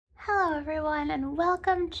Hello everyone and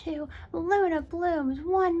welcome to Luna Bloom's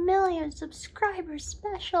 1 million subscribers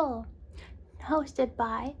special, hosted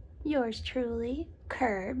by yours truly,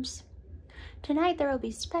 Curbs. Tonight there will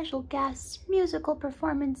be special guests, musical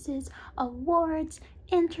performances, awards,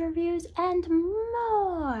 interviews, and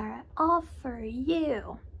more, all for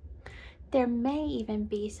you. There may even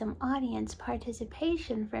be some audience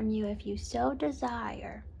participation from you if you so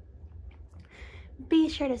desire. Be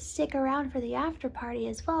sure to stick around for the after party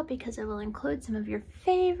as well, because it will include some of your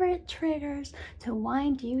favorite triggers to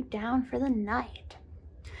wind you down for the night.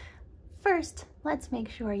 First, let's make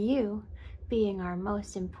sure you, being our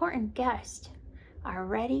most important guest, are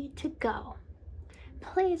ready to go.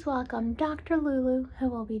 Please welcome Dr. Lulu, who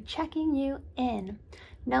will be checking you in.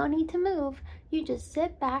 No need to move, you just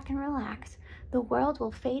sit back and relax. The world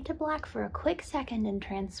will fade to black for a quick second and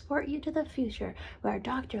transport you to the future, where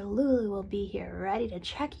Dr. Lulu will be here ready to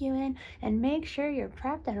check you in and make sure you're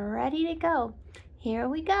prepped and ready to go. Here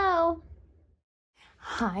we go.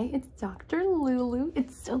 Hi, it's Dr. Lulu.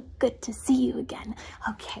 It's so good to see you again.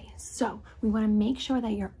 Okay, so we want to make sure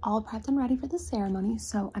that you're all prepped and ready for the ceremony.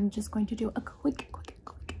 So I'm just going to do a quick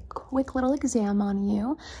little exam on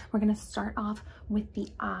you. We're going to start off with the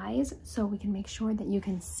eyes so we can make sure that you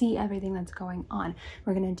can see everything that's going on.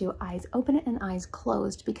 We're going to do eyes open and eyes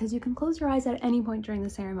closed, because you can close your eyes at any point during the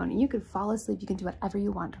ceremony. You could fall asleep, you can do whatever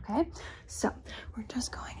you want, okay? So we're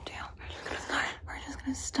just going to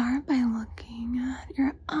start by looking at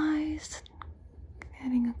your eyes,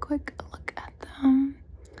 getting a quick look at them.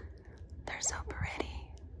 They're so pretty.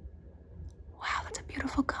 Wow, that's a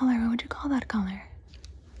beautiful color. What would you call that color?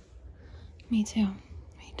 Me too,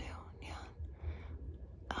 yeah.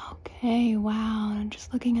 Okay, wow, I'm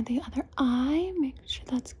just looking at the other eye, make sure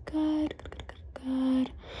that's good.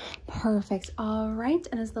 Perfect, all right,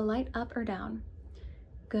 and is the light up or down?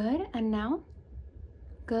 Good, and now?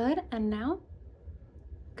 Good, and now?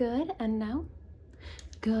 Good, and now?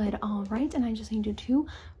 Good, all right, and I just need you to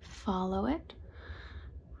follow it.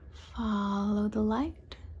 Follow the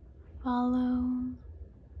light, follow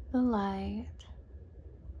the light.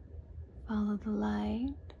 Follow the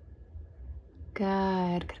light.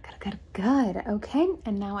 Good. Okay,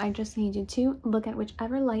 and now I just need you to look at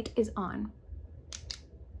whichever light is on.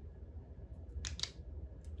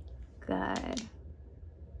 Good.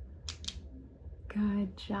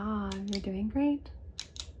 Good job. You're doing great.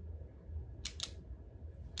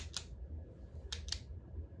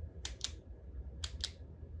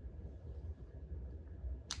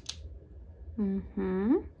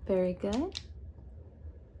 Very good.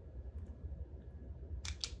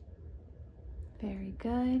 Very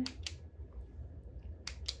good.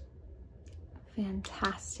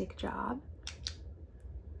 Fantastic job.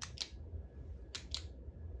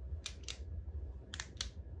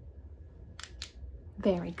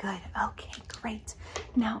 Very good. Okay, great.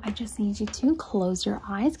 Now I just need you to close your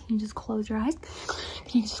eyes. Can you just close your eyes?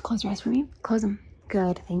 Can you just close your eyes for me? Close them.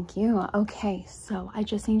 Good, thank you. Okay, so I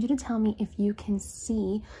just need you to tell me if you can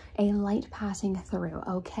see a light passing through,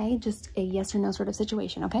 okay? Just a yes or no sort of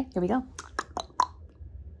situation, okay? Here we go.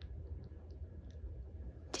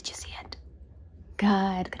 Did you see it?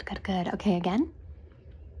 Good. Okay, again.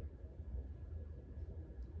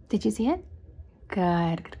 Did you see it?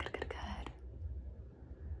 Good.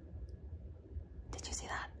 Did you see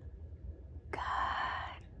that? Good.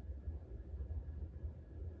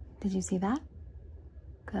 Did you see that?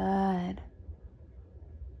 Good.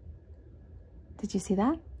 Did you see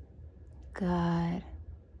that? Good.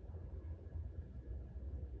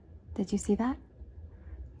 Did you see that?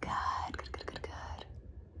 Good.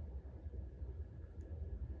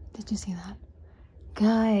 Did you see that?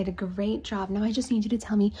 Good. Great job. Now I just need you to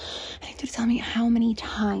tell me, how many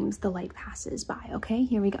times the light passes by, okay?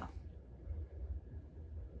 Here we go.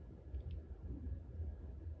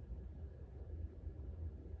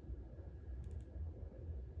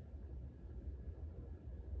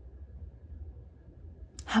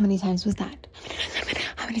 How many times was that?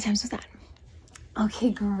 How many times was that?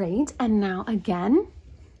 Okay, great. And now again.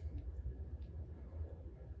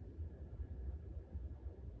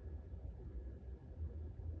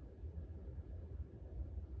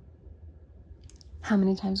 How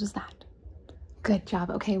many times was that? Good job.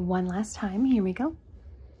 Okay, one last time. Here we go.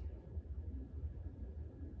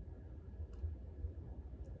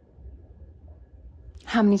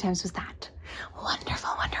 How many times was that? Wonderful.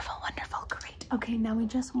 Great. Okay, now we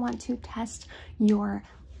just want to test your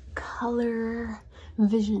color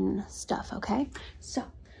vision stuff, okay? So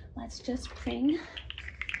let's just bring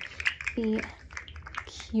the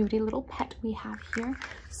cutie little pet we have here.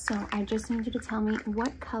 So I just need you to tell me,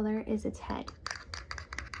 what color is its head?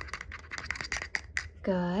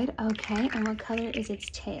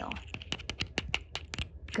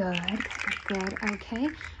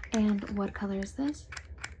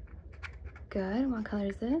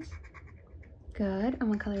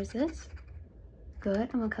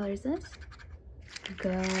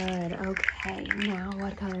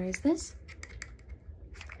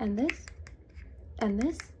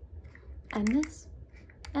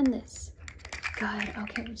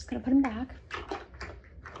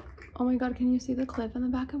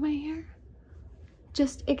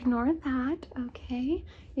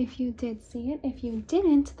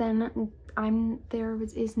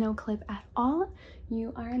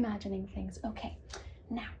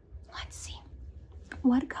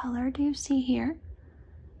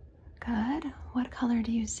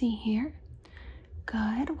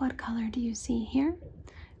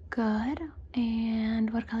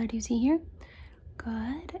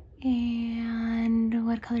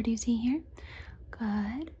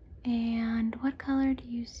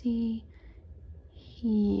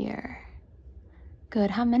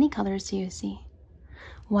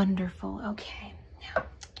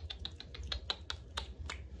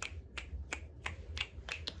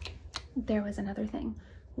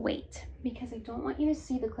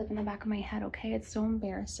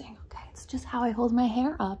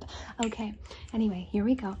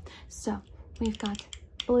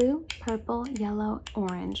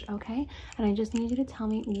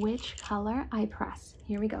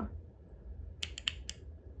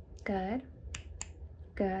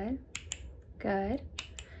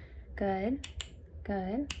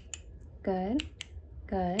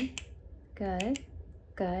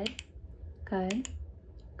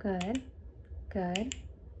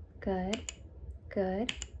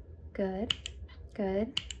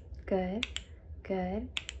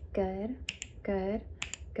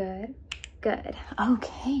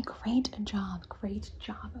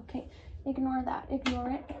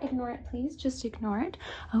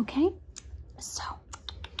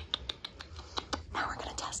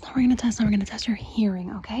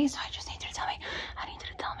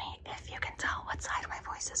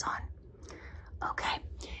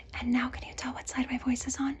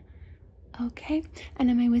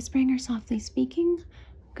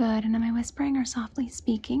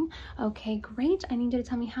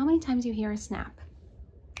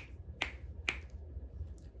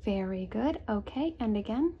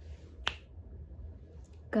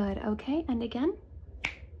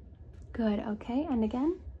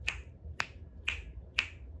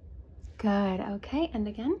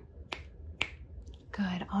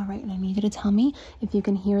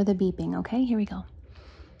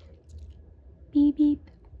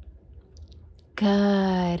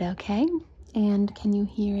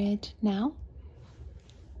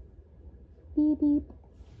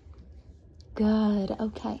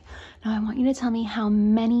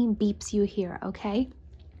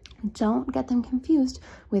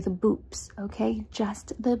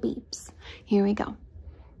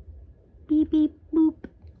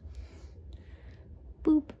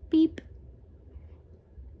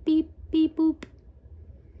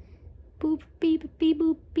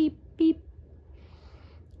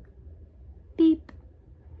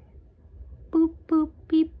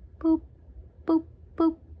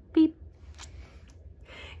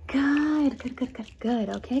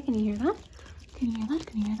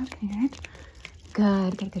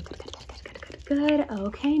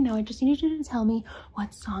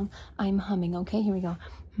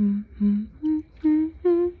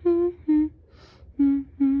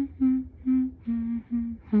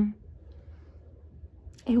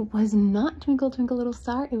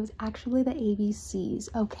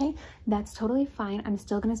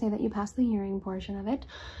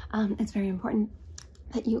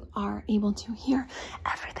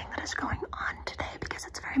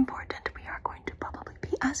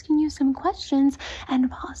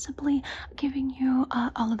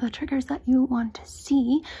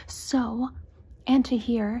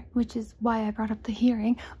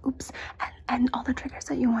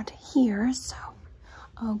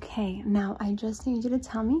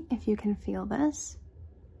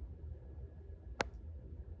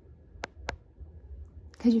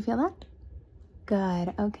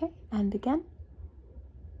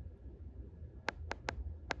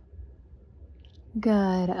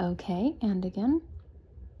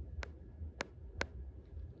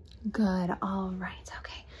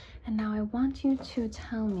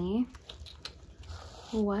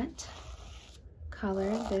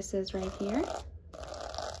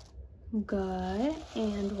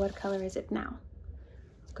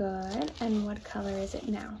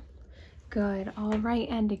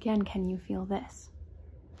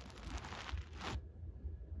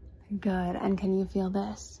 Good. And can you feel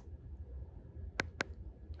this?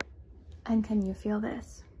 And can you feel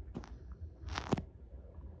this?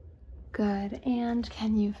 Good. And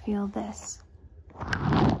can you feel this?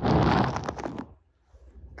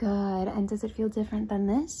 Good. And does it feel different than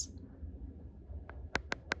this?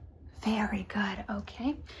 Very good.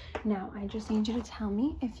 Okay. Now I just need you to tell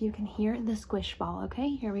me if you can hear the squish ball.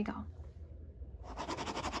 Okay, here we go.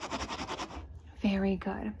 Very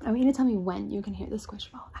good. I want you to tell me when you can hear the squish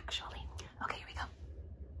ball, actually. Okay, here we go.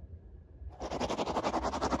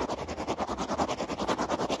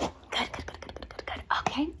 Good, good, good, good, good, good, good.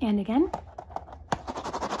 Okay, and again.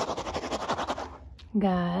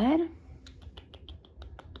 Good.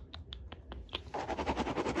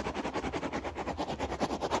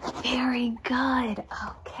 Very good.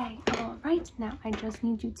 Okay, all right. Now I just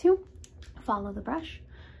need you to follow the brush.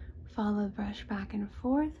 Follow the brush back and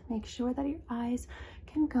forth. Make sure that your eyes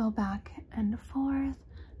can go back and forth,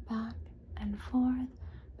 back and forth,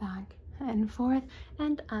 back and forth,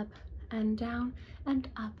 and up and down, and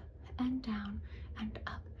up and down, and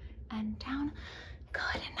up and down.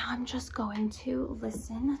 Good. And now I'm just going to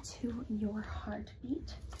listen to your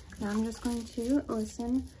heartbeat. Now I'm just going to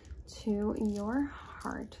listen to your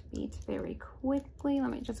heartbeat very quickly.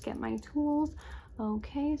 Let me just get my tools.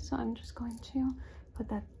 Okay, so I'm just going to put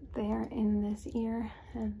that there in this ear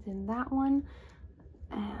and in that one,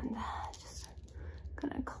 and just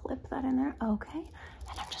gonna clip that in there. Okay,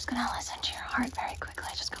 and I'm just gonna listen to your heart very quickly.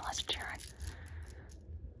 Just gonna listen to your heart.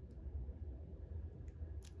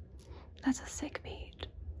 That's a sick beat.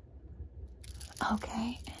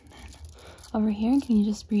 Okay, and then over here, can you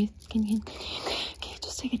just breathe? Can you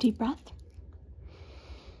just take a deep breath?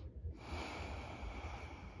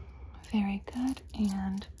 Very good.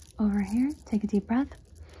 And over here, take a deep breath.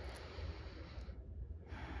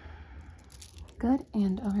 Good.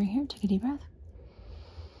 And over here, take a deep breath.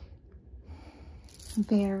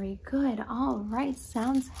 Very good. All right,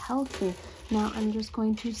 sounds healthy. Now I'm just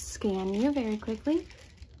going to scan you very quickly.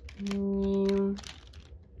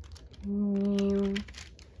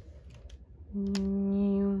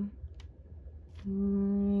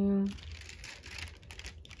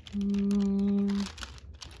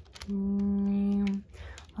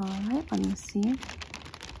 All right, let me see.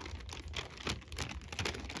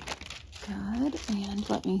 Good, and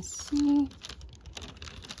let me see.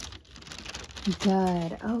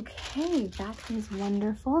 Good. Okay, that is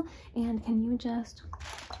wonderful. And can you just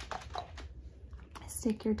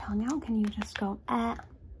stick your tongue out? Can you just go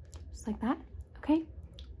just like that? Okay.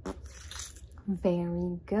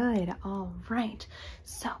 Very good. All right.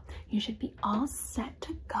 So you should be all set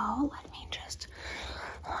to go. Let me just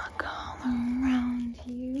look all around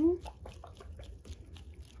you.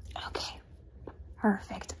 Okay.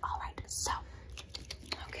 Perfect. All right. So,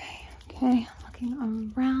 okay.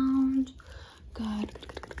 Looking around. Good.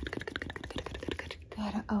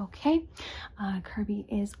 Okay. Kirby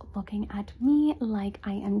is looking at me like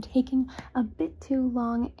I am taking a bit too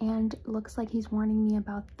long, and looks like he's warning me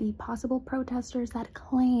about the possible protesters that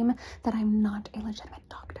claim that I'm not a legitimate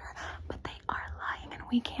doctor, but they are lying, and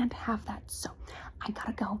we can't have that. So I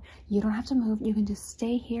gotta go. You don't have to move. You can just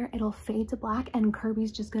stay here. It'll fade to black, and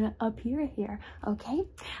Kirby's just gonna appear here. Okay?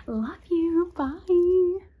 Love you.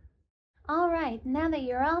 Bye. All right, now that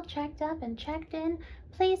you're all checked up and checked in,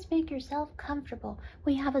 please make yourself comfortable.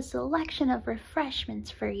 We have a selection of refreshments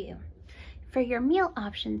for you. For your meal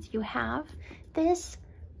options, you have this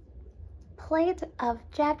plate of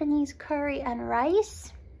Japanese curry and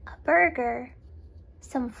rice, a burger,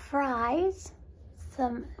 some fries,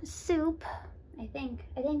 some soup. I think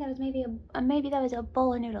that was maybe that was a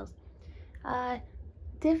bowl of noodles.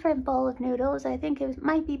 Different bowl of noodles. I think it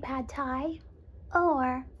might be pad thai,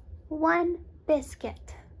 or one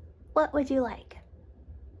biscuit. What would you like?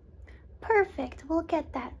 Perfect. We'll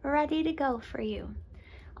get that ready to go for you.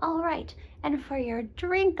 All right. And for your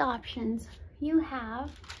drink options, you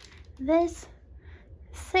have this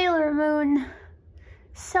Sailor Moon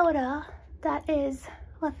soda. That is,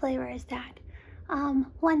 what flavor is that?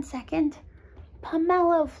 1 second.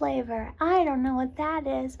 Pomelo flavor. I don't know what that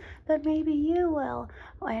is, but maybe you will.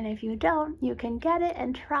 And if you don't, you can get it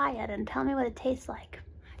and try it and tell me what it tastes like.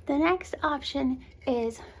 The next option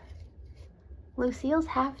is Lucille's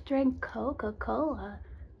half drink Coca-Cola.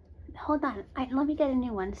 Hold on, let me get a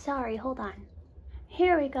new one. Sorry, hold on.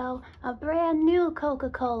 Here we go, a brand new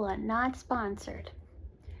Coca-Cola, not sponsored.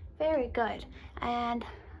 Very good. And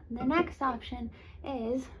the next option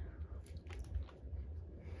is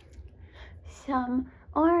some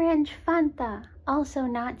orange Fanta, also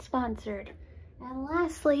not sponsored. And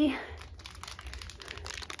lastly,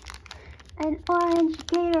 an orange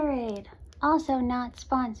Gatorade. Also not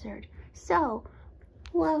sponsored. So,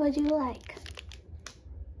 what would you like?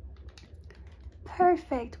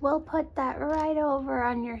 Perfect. We'll put that right over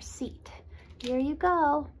on your seat. Here you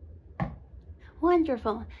go.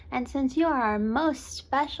 Wonderful. And since you are our most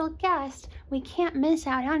special guest, we can't miss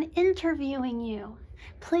out on interviewing you.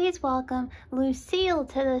 Please welcome Lucille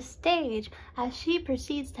to the stage as she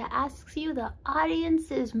proceeds to ask you the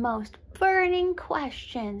audience's most burning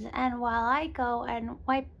questions, and while I go and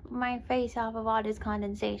wipe my face off of all this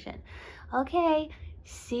condensation. Okay,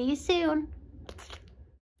 see you soon.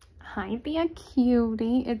 Hi there,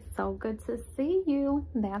 cutie. It's so good to see you.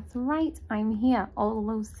 That's right, I'm here, old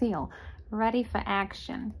Lucille, ready for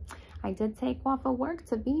action. I did take off of work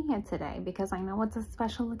to be here today because I know it's a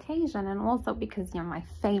special occasion and also because you're my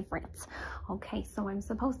favorite. Okay, so I'm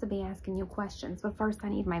supposed to be asking you questions, but first I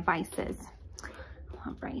need my vices.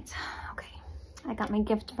 All right, okay. I got my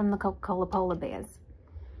gift from the Coca-Cola polar bears.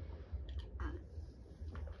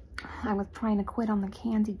 I was trying to quit on the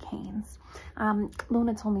candy canes.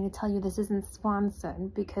 Luna told me to tell you this isn't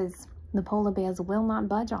sponsored because the polar bears will not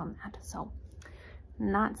budge on that. So,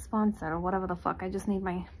 not sponsored or whatever the fuck. I just need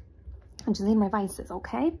my vices,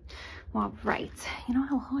 okay? All right. You know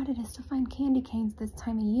how hard it is to find candy canes this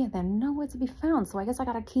time of year? They're nowhere to be found. So I guess I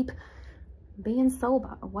gotta keep being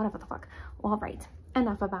sober or whatever the fuck. All right.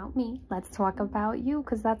 Enough about me. Let's talk about you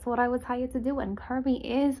because that's what I was hired to do. And Kirby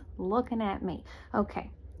is looking at me. Okay.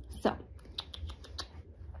 So,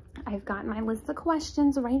 I've got my list of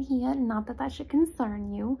questions right here. Not that that should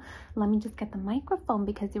concern you. Let me just get the microphone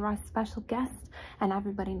because you're our special guest and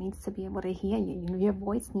everybody needs to be able to hear you. Your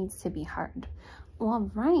voice needs to be heard.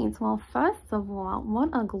 All right. Well, first of all, what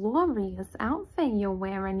a glorious outfit you're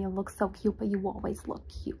wearing. You look so cute, but you always look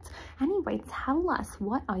cute. Anyway, tell us,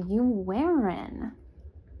 what are you wearing?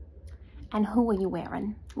 And who are you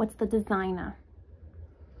wearing? What's the designer?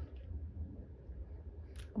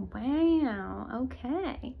 Wow,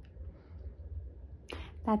 okay.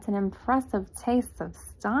 That's an impressive taste of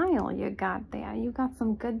style you got there. You got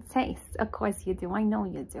some good taste. Of course you do. I know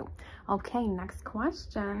you do. Okay, next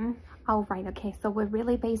question. All right, okay, so we're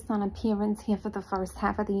really based on appearance here for the first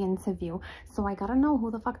half of the interview. So I gotta know, who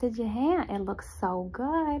the fuck did your hair? It looks so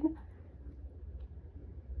good.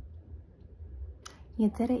 You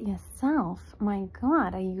did it yourself. My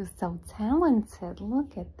God, are you so talented?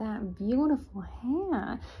 Look at that beautiful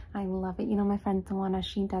hair. I love it. You know, my friend Donna,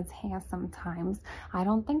 she does hair sometimes. I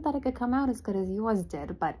don't think that it could come out as good as yours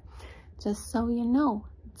did, but just so you know,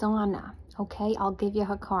 Donna, okay? I'll give you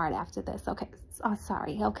her card after this. Okay. Oh,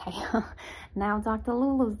 sorry. Okay. Now Dr.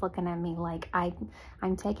 Lulu's looking at me like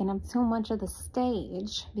I'm taking up too much of the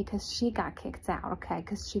stage because she got kicked out, okay?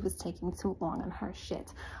 Because she was taking too long on her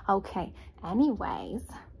shit. Okay. Anyways,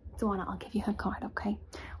 Donna, I'll give you her card, okay?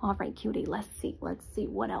 All right, cutie. Let's see.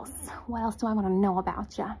 What else? What else do I want to know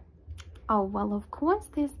about you? Oh, well, of course,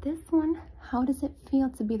 there's this one. How does it feel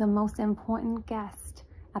to be the most important guest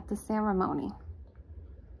at the ceremony?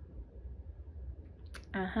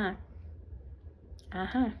 Uh-huh.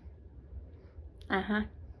 Uh-huh. Uh-huh.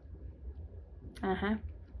 Uh-huh.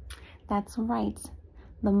 That's right.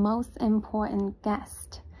 The most important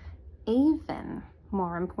guest. Even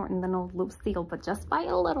more important than old Lucille, but just by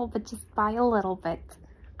a little bit, just by a little bit.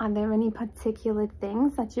 Are there any particular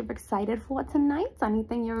things that you're excited for tonight?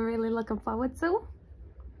 Anything you're really looking forward to?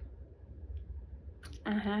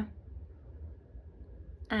 Uh-huh.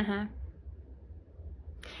 Uh-huh.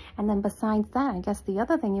 And then besides that, I guess the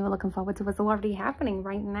other thing you were looking forward to is already happening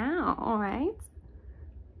right now, all right?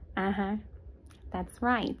 Uh-huh. That's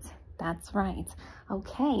right. That's right.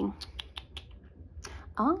 Okay.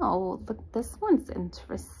 Oh, look, this one's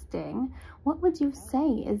interesting. What would you say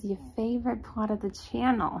is your favorite part of the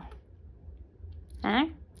channel? Huh?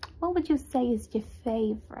 What would you say is your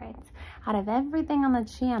favorite out of everything on the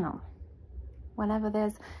channel? Whenever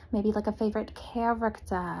there's maybe like a favorite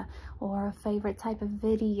character or a favorite type of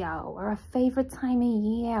video or a favorite time of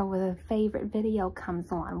year where a favorite video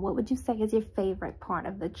comes on, what would you say is your favorite part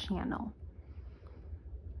of the channel?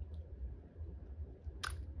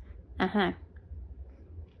 Uh-huh.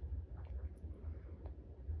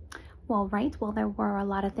 Well, right. Well, there were a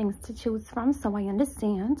lot of things to choose from, so I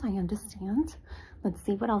understand. Let's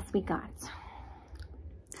see what else we got.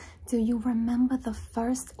 Do you remember the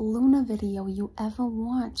first Luna video you ever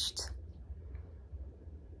watched?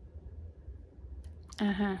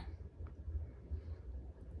 Uh-huh.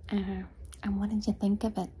 Uh-huh. And what did you think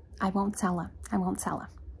of it? I won't tell her. I won't tell her.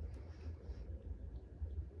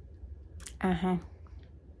 Uh-huh.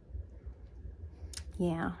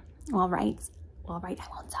 Yeah. All right. All right. I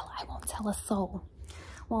won't tell her. I won't tell a soul.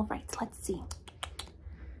 All right. Let's see.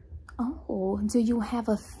 Oh, do you have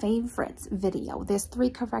a favorite video? There's 3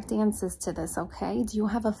 correct answers to this, okay? Do you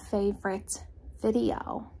have a favorite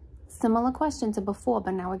video? Similar question to before,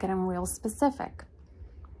 but now we're getting real specific.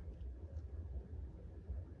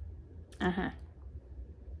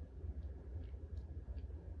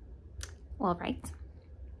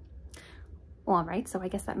 All right, so I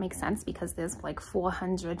guess that makes sense because there's like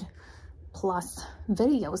 400 plus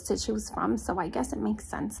videos to choose from. So I guess it makes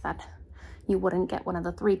sense that you wouldn't get one of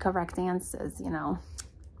the 3 correct answers, you know,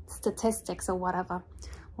 statistics or whatever.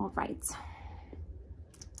 All right.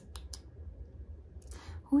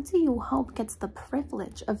 Who do you hope gets the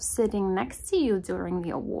privilege of sitting next to you during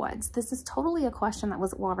the awards? This is totally a question that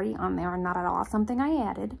was already on there and not at all something I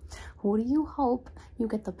added. Who do you hope you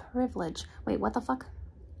get the privilege? Wait, what the fuck?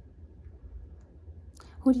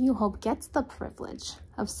 Who do you hope gets the privilege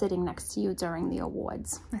of sitting next to you during the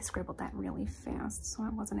awards? I scribbled that really fast, so I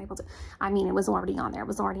wasn't able to. I mean, it was already on there. It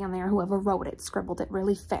was already on there. Whoever wrote it scribbled it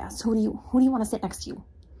really fast. Who do you want to sit next to you?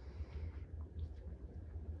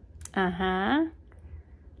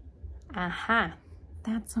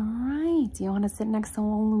 That's right. You want to sit next to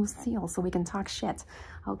old Lucille so we can talk shit.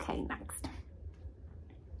 Okay, next.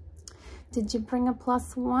 Did you bring a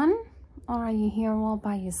 +1? Or are you here all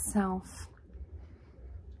by yourself?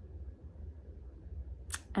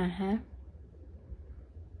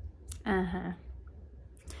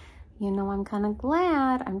 You know, I'm kind of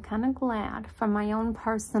glad for my own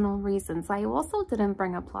personal reasons. I also didn't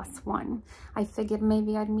bring a +1. I figured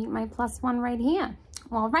maybe I'd meet my +1 right here.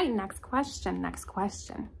 All right, next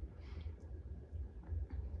question.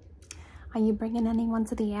 Are you bringing anyone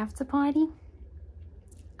to the after party?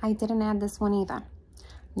 I didn't add this one either.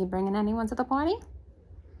 You bringing anyone to the party?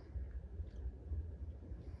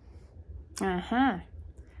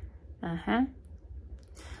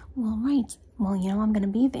 Well, right. Well, you know I'm going to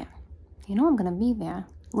be there.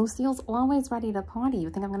 Lucille's always ready to party. You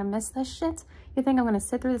think I'm going to miss this shit? You think I'm going to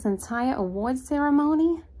sit through this entire awards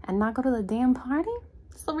ceremony and not go to the damn party?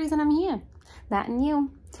 That's the reason I'm here. That and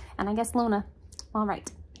you. And I guess Luna. All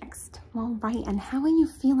right, next. All right, and how are you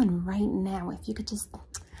feeling right now? If you could just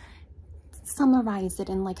summarize it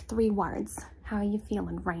in like 3 words. How are you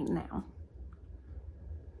feeling right now?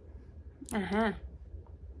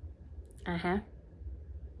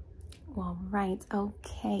 All right,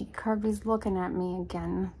 okay. Kirby's looking at me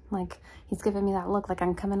again. Like, he's giving me that look like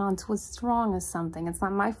I'm coming on too strong or something. It's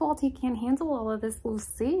not my fault he can't handle all of this,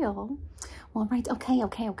 Lucille. All right, okay.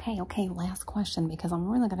 Last question, because I'm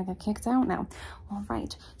really gonna get kicked out now. All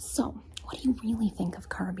right, so what do you really think of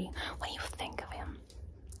Kirby? What do you think of him?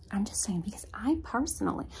 I'm just saying, because I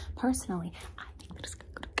personally, I think that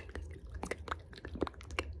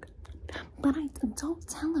but I don't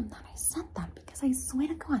tell him that I said that, because I swear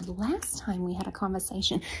to God, last time we had a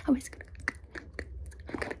conversation, I was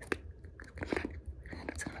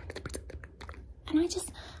and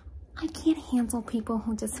I can't handle people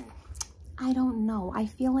who just, I don't know. I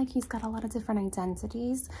feel like he's got a lot of different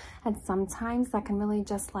identities, and sometimes that can really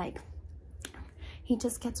just like, he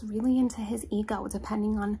just gets really into his ego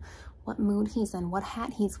depending on what mood he's in, what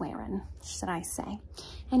hat he's wearing, should I say.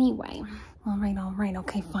 Anyway, all right,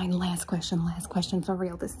 okay, fine. Last question for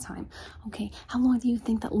real this time. Okay, how long do you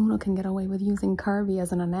think that Luna can get away with using Kirby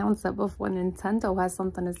as an announcer before Nintendo has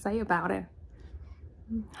something to say about it?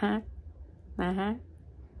 Okay,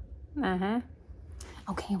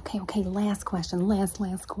 last question.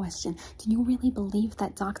 Do you really believe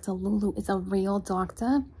that Dr. Lulu is a real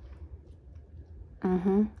doctor?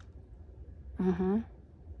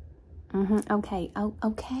 Okay, all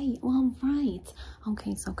right.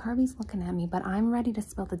 Okay, so Kirby's looking at me, but I'm ready to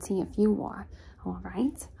spill the tea if you are. All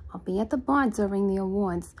right? I'll be at the bar during the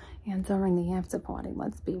awards and during the after party.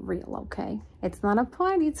 Let's be real, okay? It's not a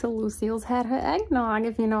party till Lucille's had her eggnog,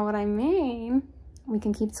 if you know what I mean. We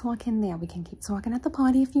can keep talking there. We can keep talking at the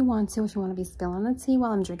party if you want to be spilling the tea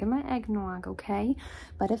while I'm drinking my eggnog, okay?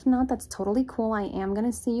 But if not, that's totally cool. I am going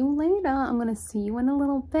to see you later. I'm going to see you in a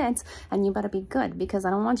little bit, and you better be good, because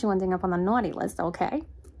I don't want you ending up on the naughty list, okay?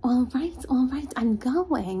 All right, I'm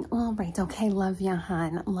going. All right, okay, love you,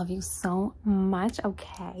 hon. Love you so much,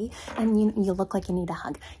 okay? And you look like you need a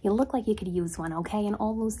hug. You look like you could use one, okay? And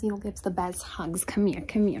all Lucille gives the best hugs. Come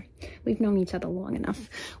here. We've known each other long enough.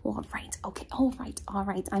 All right, okay, all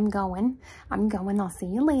right. I'm going. I'll see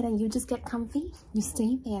you later. You just get comfy. You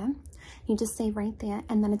stay there. You just stay right there,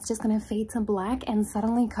 and then it's just gonna fade to black, and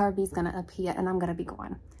suddenly Kirby's gonna appear, and I'm gonna be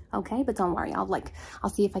gone, okay? But don't worry, I'll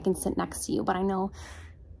see if I can sit next to you, but I know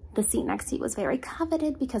the seat next to you was very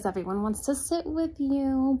coveted because everyone wants to sit with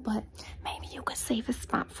you, but maybe you could save a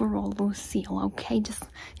spot for old Lucille, okay? Just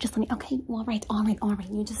let me, okay, all right.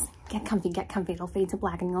 You just get comfy. It'll fade to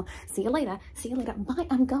black and you'll see you later. Bye,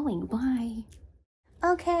 I'm going, bye.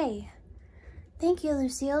 Okay. Thank you,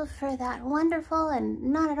 Lucille, for that wonderful and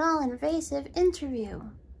not at all invasive interview.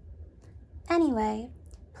 Anyway,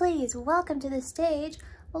 please welcome to the stage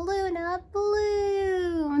LunaBloom.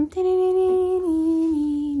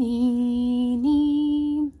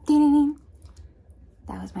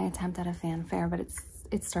 That was my attempt at a fanfare, but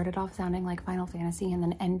it started off sounding like Final Fantasy and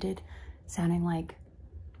then ended sounding like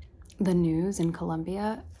the news in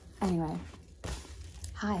Colombia. Anyway,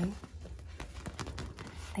 hi.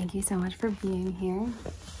 Thank you so much for being here.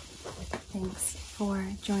 Thanks for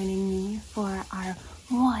joining me for our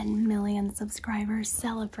 1 million subscribers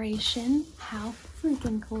celebration. How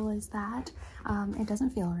freaking cool is that? It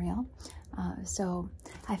doesn't feel real. So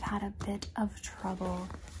I've had a bit of trouble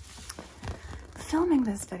filming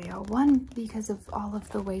this video. One, because of all of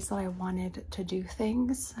the ways that I wanted to do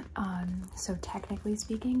things, so technically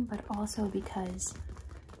speaking, but also because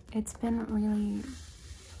it's been really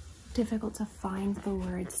difficult to find the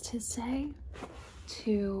words to say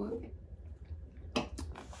to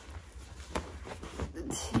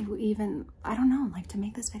even, I don't know, like to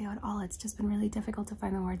make this video at all. It's just been really difficult to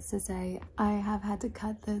find the words to say. I have had to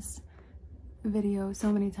cut this video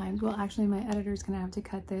so many times. Well, actually my editor's gonna have to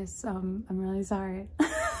cut this. I'm really sorry.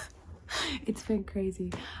 It's been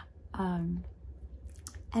crazy.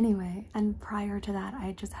 Anyway, and prior to that,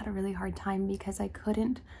 I just had a really hard time because I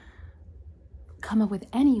couldn't come up with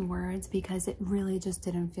any words because it really just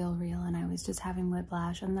didn't feel real and I was just having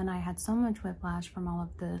whiplash. And then I had so much whiplash from all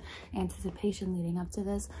of the anticipation leading up to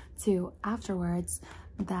this to afterwards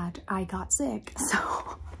that I got sick.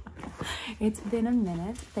 So it's been a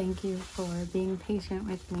minute. Thank you for being patient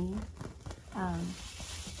with me.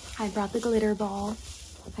 I brought the glitter ball.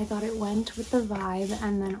 I thought it went with the vibe,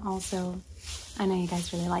 and then also I know you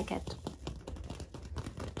guys really like it.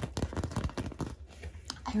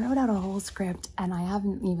 I wrote out a whole script and I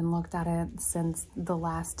haven't even looked at it since the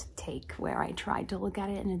last take where I tried to look at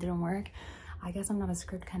it and it didn't work. I guess I'm not a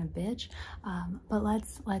script kind of bitch, but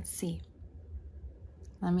let's see.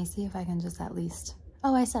 Let me see if I can just at least,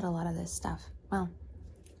 oh, I said a lot of this stuff. Well,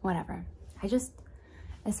 whatever. I just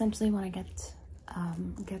essentially want to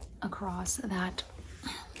get across that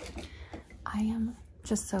I am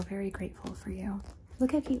just so very grateful for you.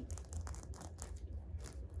 Look at you.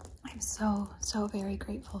 I'm so very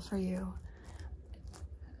grateful for you.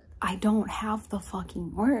 I don't have the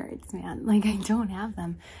fucking words, man. Like, I don't have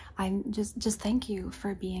them. I'm just thank you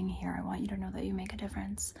for being here. I want you to know that you make a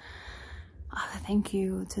difference. Thank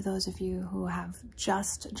you to those of you who have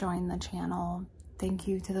just joined the channel. Thank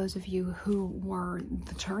you to those of you who were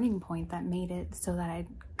the turning point that made it so that I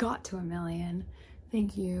got to 1 million.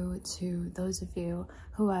 Thank you to those of you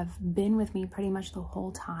who have been with me pretty much the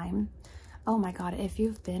whole time. Oh my god, if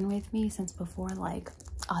you've been with me since before like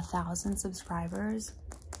 1,000 subscribers,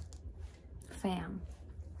 fam,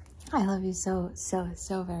 I love you so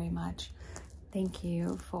very much. Thank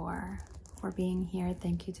you for being here.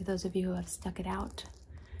 Thank you to those of you who have stuck it out.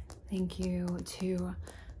 Thank you to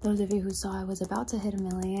those of you who saw I was about to hit 1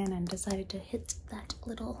 million and decided to hit that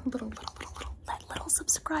little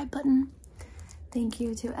subscribe button. Thank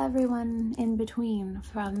you to everyone in between,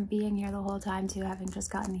 from being here the whole time to having just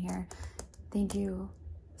gotten here. Thank you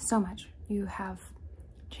so much. You have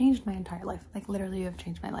changed my entire life. Like, literally, you have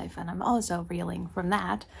changed my life, and I'm also reeling from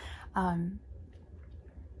that.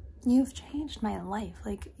 You've changed my life.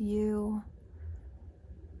 Like,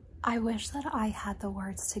 I wish that I had the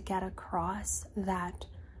words to get across that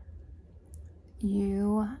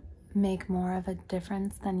you make more of a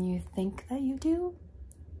difference than you think that you do.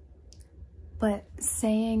 But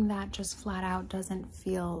saying that just flat out doesn't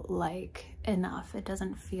feel like enough. It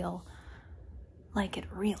doesn't feel like it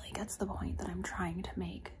really gets the point that I'm trying to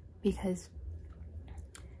make, because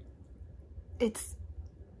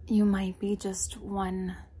you might be just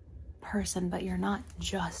one person, but you're not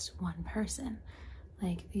just one person.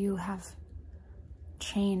 Like, you have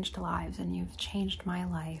changed lives, and you've changed my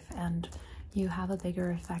life, and you have a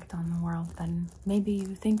bigger effect on the world than maybe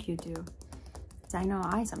you think you do. I know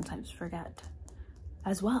I sometimes forget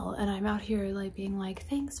as well, and I'm out here like being like,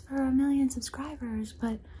 thanks for 1 million subscribers,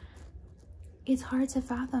 but it's hard to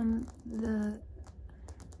fathom the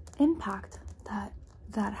impact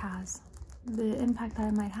that has, the impact that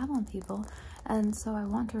I might have on people. And so I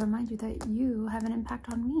want to remind you that you have an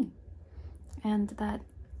impact on me, and that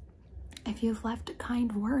if you've left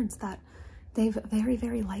kind words, that they've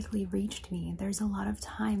very likely reached me. There's a lot of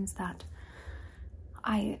times that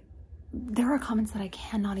there are comments that I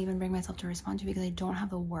cannot even bring myself to respond to because I don't have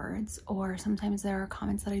the words, or sometimes there are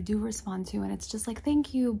comments that I do respond to and it's just like,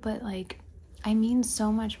 thank you, but like, I mean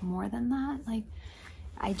so much more than that. Like,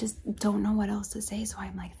 I just don't know what else to say, so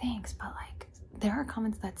I'm like, thanks, but like, there are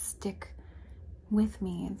comments that stick with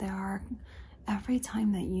me. There are, every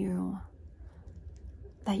time that you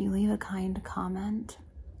leave a kind comment,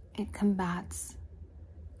 it combats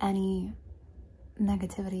any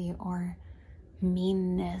negativity or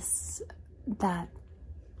meanness that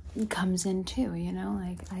comes in too, you know?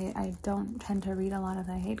 Like, I don't tend to read a lot of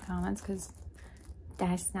the hate comments because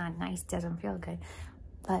that's not nice, doesn't feel good.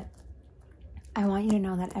 But I want you to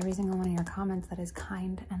know that every single one of your comments that is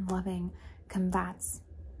kind and loving combats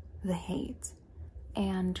the hate.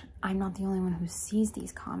 And I'm not the only one who sees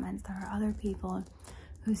these comments. There are other people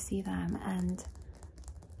who see them and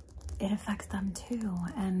it affects them too.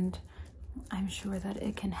 And I'm sure that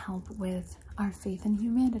it can help with our faith in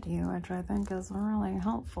humanity, which I think is really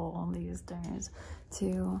helpful these days,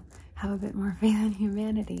 to have a bit more faith in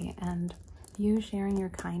humanity. And you sharing your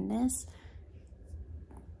kindness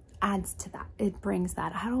adds to that. It brings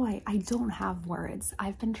that. How do I don't have words.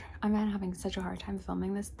 I'm having such a hard time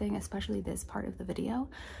filming this thing, especially this part of the video,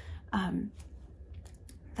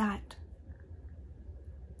 that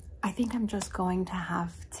I think I'm just going to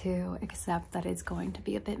have to accept that it's going to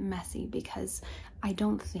be a bit messy, because I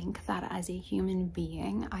don't think that as a human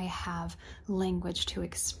being I have language to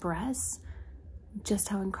express just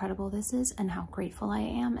how incredible this is and how grateful I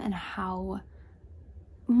am and how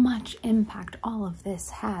much impact all of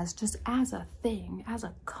this has just as a thing, as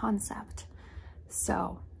a concept.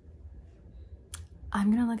 So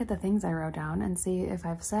I'm gonna look at the things I wrote down and see if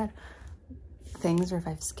I've said things or if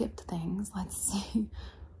I've skipped things. Let's see.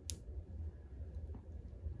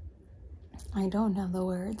 I don't know the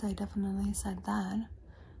words. I definitely said that.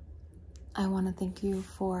 I want to thank you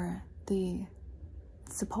for the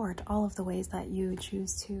support, all of the ways that you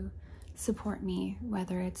choose to support me,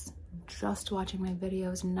 whether it's just watching my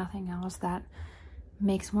videos, nothing else. That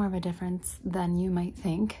makes more of a difference than you might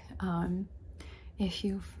think. If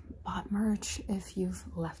you've bought merch, if you've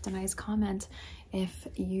left a nice comment, if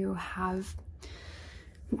you have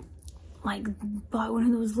like bought one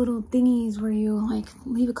of those little thingies where you like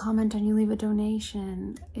leave a comment and you leave a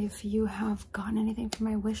donation, if you have gotten anything from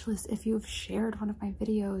my wish list, if you've shared one of my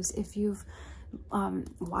videos, if you've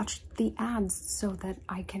watched the ads so that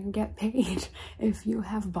I can get paid, if you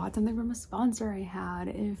have bought something from a sponsor I had,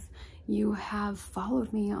 if you have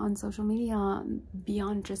followed me on social media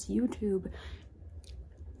beyond just YouTube,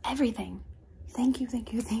 everything. Thank you,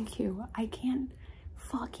 thank you, thank you. I can't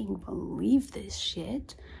fucking believe this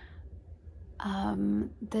shit.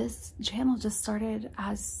 This channel just started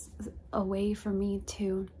as a way for me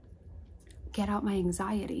to get out my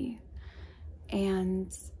anxiety,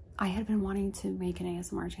 and I had been wanting to make an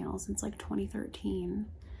ASMR channel since like 2013,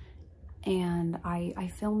 and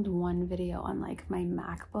I filmed one video on like my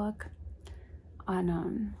MacBook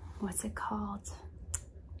on what's it called,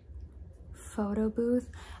 photo booth.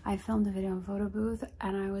 I filmed a video on photo booth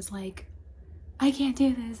and I was like, I can't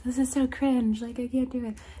do this. This is so cringe. Like, I can't do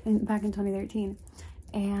it. And back in 2013.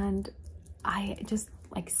 And I just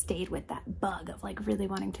like stayed with that bug of like really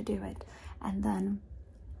wanting to do it. And then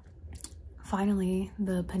finally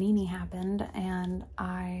the panini happened and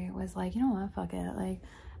I was like, you know what, fuck it. Like,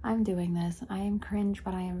 I'm doing this. I am cringe,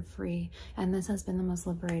 but I am free. And this has been the most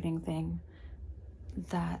liberating thing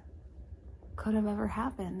that could have ever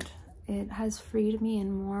happened. It has freed me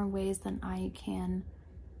in more ways than I can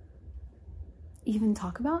even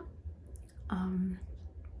talk about.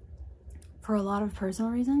 For a lot of personal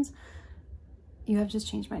reasons, you have just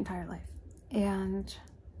changed my entire life, and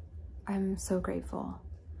I'm so grateful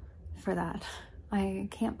for that. I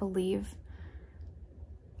can't believe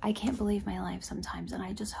my life sometimes, and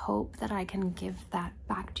I just hope that I can give that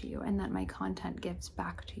back to you, and that my content gives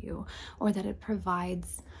back to you, or that it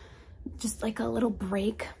provides just like a little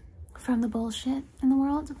break from the bullshit in the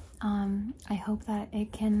world. I hope that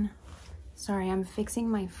it can. Sorry, I'm fixing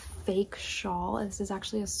my fake shawl. This is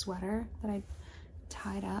actually a sweater that I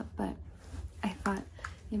tied up, but I thought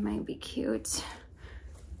it might be cute.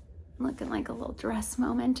 Looking like a little dress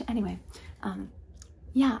moment. Anyway,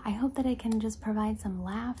 yeah, I hope that I can just provide some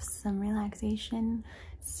laughs, some relaxation,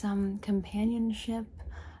 some companionship,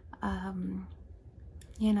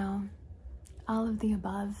 you know, all of the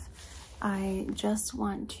above. I just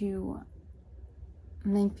want to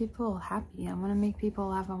make people happy. I want to make people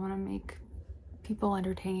laugh. I want to make people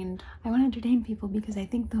entertained. I want to entertain people because I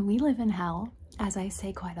think that we live in hell, as I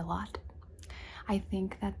say quite a lot. I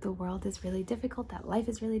think that the world is really difficult, that life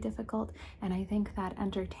is really difficult, and I think that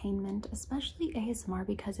entertainment, especially ASMR,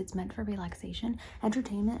 because it's meant for relaxation,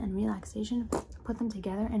 entertainment and relaxation, put them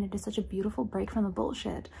together, and it is such a beautiful break from the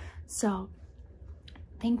bullshit. So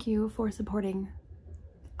thank you for supporting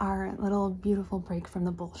our little beautiful break from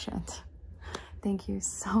the bullshit. Thank you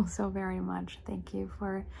so very much. Thank you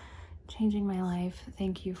for changing my life.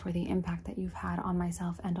 Thank you for the impact that you've had on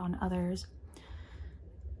myself and on others.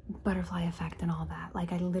 Butterfly effect and all that.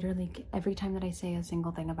 Like, I literally, every time that I say a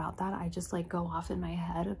single thing about that, I just like go off in my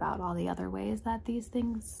head about all the other ways that these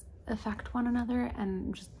things affect one another,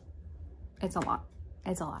 and just, it's a lot.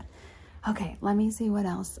 It's a lot. Okay, let me see what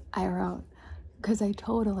else I wrote, because I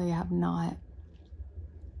totally have not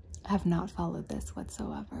followed this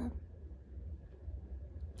whatsoever.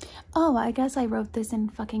 Oh, I guess I wrote this in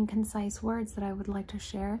fucking concise words that I would like to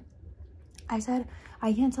share. I said,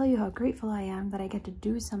 I can't tell you how grateful I am that I get to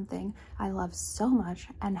do something I love so much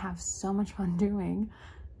and have so much fun doing,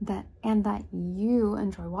 and that you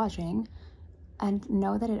enjoy watching, and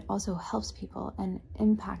know that it also helps people and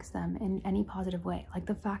impacts them in any positive way. Like,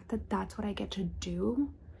 the fact that that's what I get to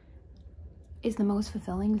do is the most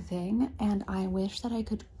fulfilling thing, and I wish that I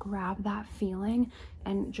could grab that feeling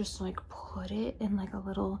and just like put it in like a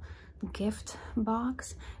little gift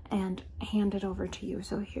box and hand it over to you.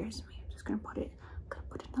 So here's me. I'm just gonna put it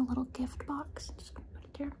in a little gift box. Just gonna put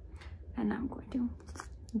it there, and I'm going to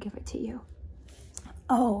give it to you.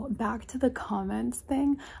 Oh, back to the comments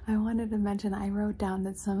thing. I wanted to mention, I wrote down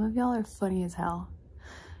that some of y'all are funny as hell.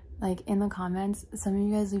 Like, in the comments, some of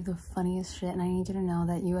you guys leave the funniest shit, and I need you to know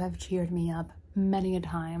that you have cheered me up many a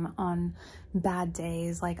time on bad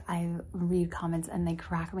days. Like, I read comments and they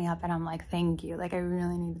crack me up, and I'm like, thank you. Like, I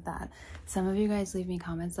really needed that. Some of you guys leave me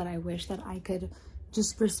comments that I wish that I could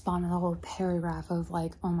just respond with a whole paragraph of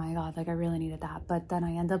like, oh my god, like I really needed that. But then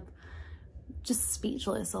I end up just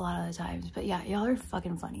speechless a lot of the times. But yeah, y'all are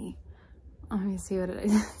fucking funny. Let me see, what did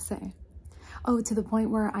I say? Oh, to the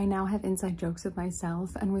point where I now have inside jokes with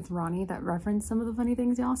myself and with Ronnie that reference some of the funny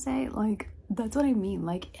things y'all say. Like, that's what I mean.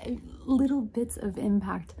 Like, little bits of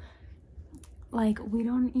impact. Like, we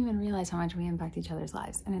don't even realize how much we impact each other's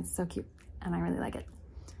lives. And it's so cute. And I really like it.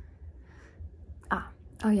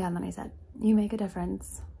 Oh yeah, and then I said, you make a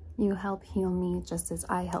difference. You help heal me just as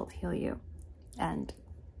I help heal you. And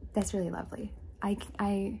that's really lovely.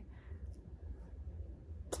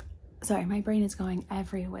 Sorry, my brain is going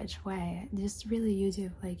every which way. Just really, you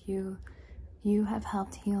do. Like, you have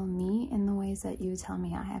helped heal me in the ways that you tell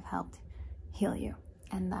me I have helped heal you.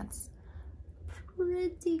 And that's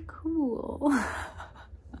pretty cool.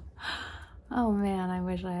 Oh man, I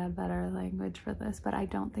wish I had better language for this, but I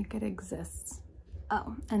don't think it exists.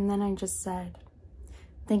 Oh, and then I just said,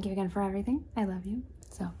 thank you again for everything. I love you.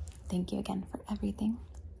 So thank you again for everything.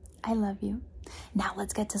 I love you. Now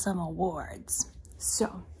let's get to some awards.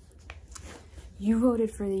 So you voted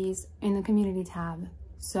for these in the community tab.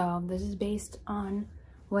 So this is based on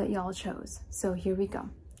what y'all chose. So here we go.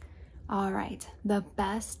 All right. The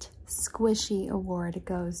best squishy award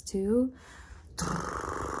goes to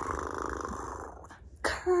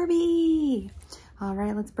Kirby. All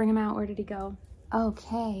right, let's bring him out. Where did he go?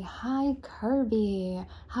 Okay, hi Kirby.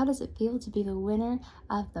 How does it feel to be the winner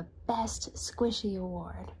of the best squishy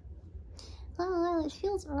award? Well, it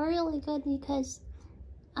feels really good because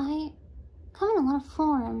I come in a lot of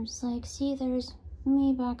forums. Like, see, there's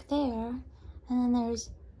me back there, and then there's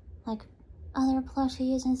like other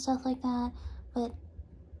plushies and stuff like that. But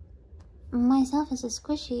myself as a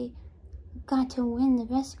squishy got to win the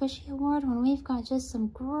best squishy award when we've got just some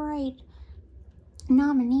great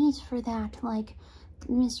nominees for that, like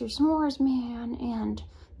Mr. S'mores Man and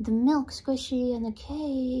the milk squishy and the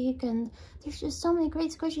cake, and there's just so many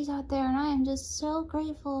great squishies out there, and I am just so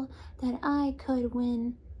grateful that I could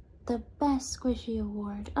win the best squishy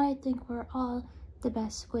award. I think we're all the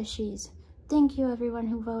best squishies. Thank you everyone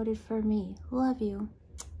who voted for me. Love you.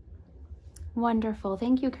 Wonderful.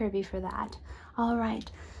 Thank you, Kirby, for that. All right,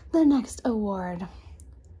 the next award,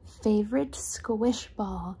 favorite squish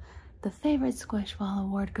ball. The favorite squish ball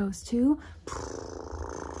award goes to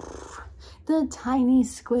the tiny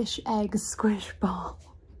squish egg squish ball,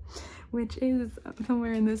 which is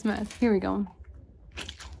somewhere in this mess. Here we go.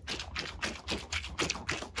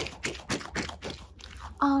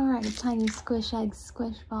 All right, tiny squish egg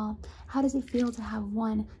squish ball. How does it feel to have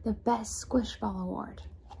won the best squish ball award?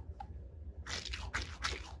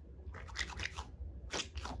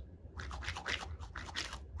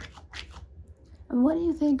 And what do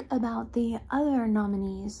you think about the other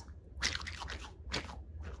nominees?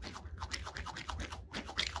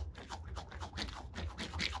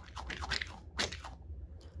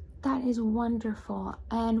 That That is wonderful.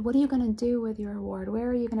 And what are you going to do with your award? Where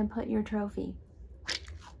are you going to put your trophy?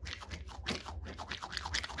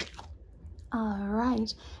 All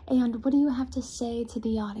right. And what do you have to say to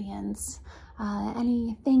the audience?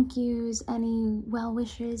 Any thank yous, any well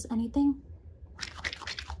wishes, anything?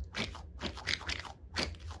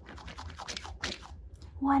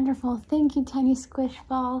 Wonderful. Thank you, Tiny Squish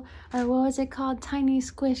Ball. Or what was it called? Tiny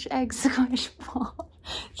Squish Egg Squish Ball.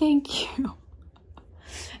 Thank you.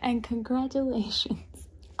 And congratulations.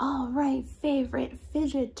 All right, favorite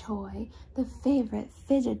fidget toy. The favorite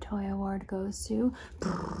fidget toy award goes to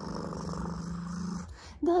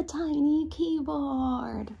the Tiny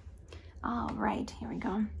Keyboard. All right, here we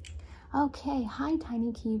go. Okay, hi,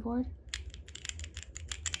 Tiny Keyboard.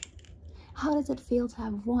 How does it feel to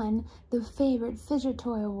have won the favorite fidget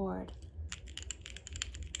toy award?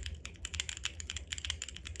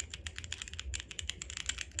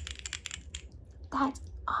 That's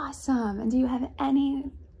awesome. And do you have any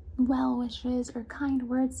well wishes or kind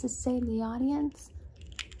words to say to the audience?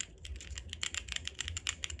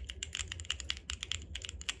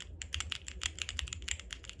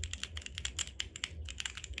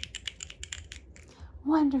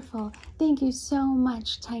 Wonderful. Thank you so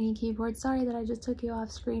much, Tiny Keyboard. Sorry that I just took you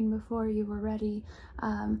off screen before you were ready.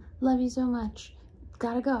 Love you so much.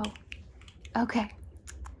 Gotta go. Okay.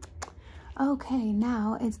 Okay,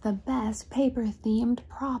 now it's the Best Paper-Themed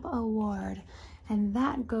Prop Award. And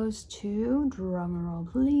that goes to,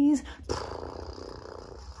 drumroll please,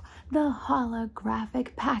 the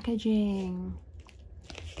holographic packaging.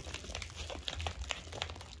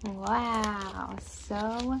 Wow,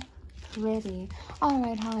 so pretty. All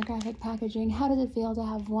right, holographic packaging, how does it feel to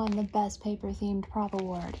have won the Best Paper-Themed Prop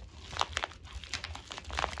Award?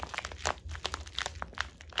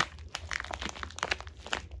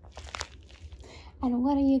 And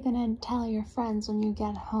what are you gonna tell your friends when you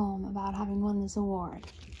get home about having won this award?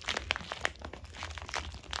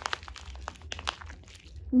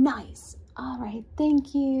 Nice. All right,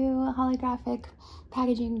 thank you, holographic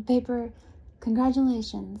packaging paper.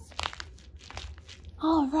 Congratulations.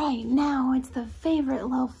 All right, now it's the favorite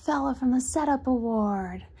little fella from the Setup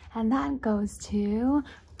Award. And that goes to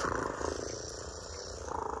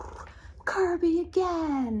Kirby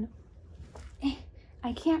again.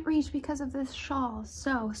 I can't reach because of this shawl,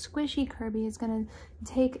 so Squishy Kirby is gonna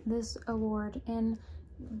take this award in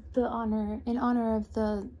honor of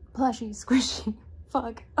the plushie Squishy.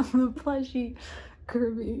 Fuck, of the plushie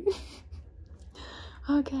Kirby.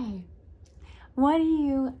 Okay. What do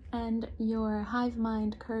you and your hive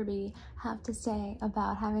mind Kirby have to say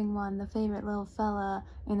about having won the favorite little fella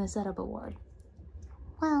in the Setup Award?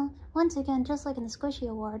 Well, once again, just like in the Squishy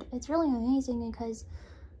Award, it's really amazing because,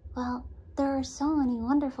 well, there are so many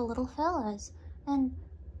wonderful little fellas, and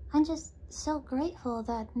I'm just so grateful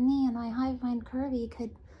that me and my hive mind Kirby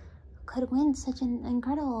could win such an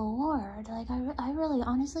incredible award. Like, I really,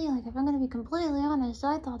 honestly, like, if I'm gonna be completely honest,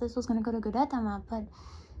 I thought this was gonna go to Gudetama, but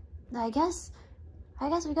I guess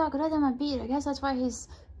we got Gudetama beat. I guess that's why he's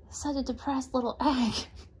such a depressed little egg.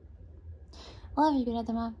 Love you,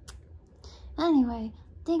 Gudetama. Anyway,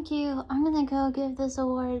 thank you. I'm gonna go give this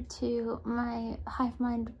award to my hive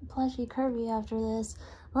mind plushie Kirby after this.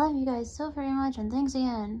 Love you guys so very much, and thanks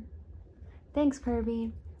again. Thanks,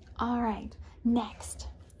 Kirby. All right, next.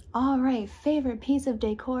 All right, favorite piece of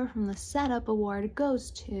decor from the Setup Award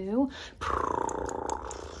goes to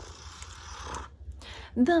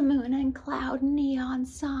the Moon and Cloud neon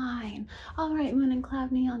sign. All right, Moon and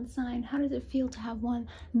Cloud neon sign, how does it feel to have won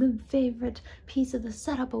the favorite piece of the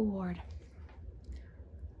Setup Award?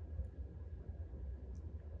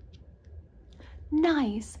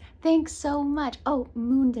 Nice. Thanks so much. Oh,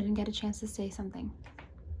 Moon didn't get a chance to say something.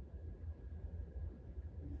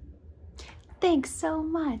 Thanks so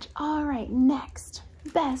much. All right, next.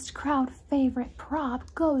 Best crowd favorite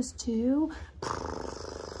prop goes to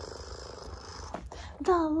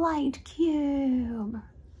the light cube.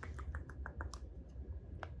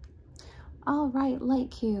 All right,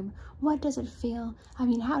 light cube. What does it feel? I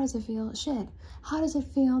mean, how does it feel? Shit. How does it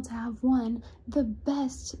feel to have won the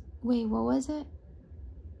best... Wait, what was it?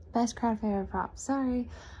 Best crowd favorite prop. Sorry.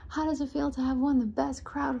 How does it feel to have won the best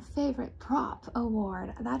crowd favorite prop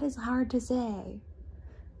award? That is hard to say.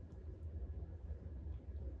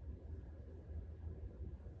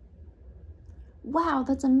 Wow,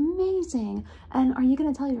 that's amazing. And are you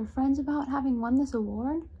going to tell your friends about having won this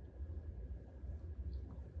award?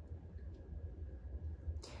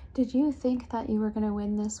 Did you think that you were going to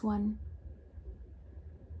win this one?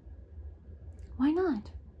 Why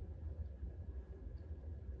not?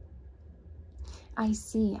 I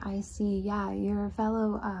see. Yeah, your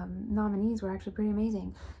fellow nominees were actually pretty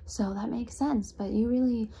amazing. So that makes sense, but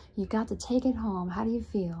you got to take it home. How do you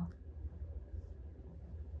feel?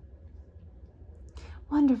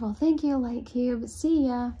 Wonderful. Thank you, Light Cube. See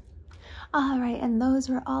ya. All right, and those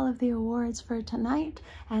were all of the awards for tonight,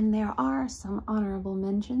 and there are some honorable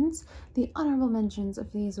mentions. The honorable mentions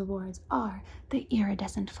of these awards are the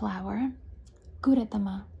iridescent flower,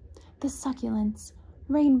 Guretama, the succulents,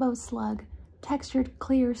 rainbow slug, textured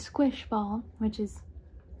clear squish ball, which is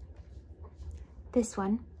this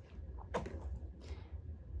one,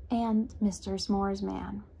 and Mr. S'mores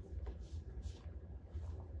Man,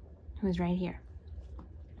 who's right here.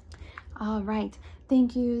 All right,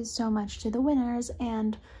 thank you so much to the winners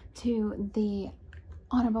and to the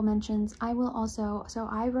honorable mentions. I will also, so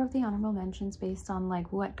I wrote the honorable mentions based on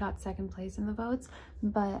like what got second place in the votes,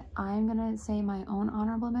 but I'm gonna say my own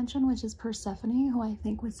honorable mention, which is Persephone, who I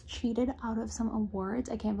think was cheated out of some awards.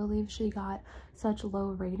 I can't believe she got such low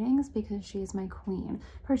ratings because she is my queen.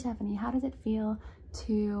 Persephone, how does it feel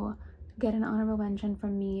to get an honorable mention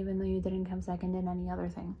from me even though you didn't come second in any other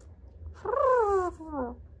thing?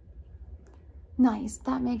 Nice,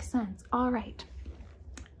 that makes sense. All right.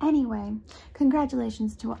 Anyway,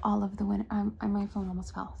 congratulations to all of the winners. My phone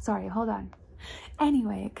almost fell. Sorry, hold on.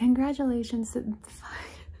 Anyway, congratulations to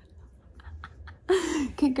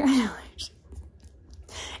congratulations.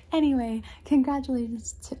 Anyway,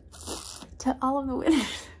 congratulations to all of the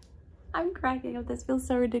winners. I'm cracking up. This feels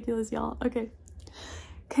so ridiculous, y'all. Okay.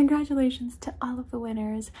 Congratulations to all of the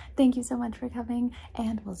winners. Thank you so much for coming,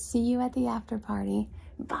 and we'll see you at the after party.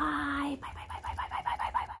 Bye. Bye.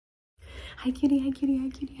 Hi cutie, hi cutie, hi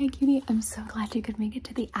cutie, hi cutie. I'm so glad you could make it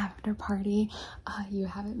to the after party. You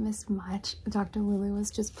haven't missed much. Dr. Lulu was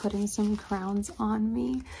just putting some crowns on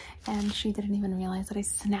me, and she didn't even realize that I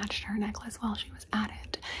snatched her necklace while she was at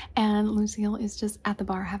it. And Lucille is just at the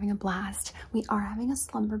bar having a blast. We are having a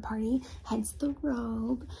slumber party, hence the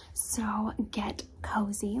robe. So get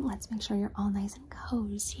cozy. Let's make sure you're all nice and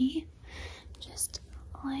cozy. Just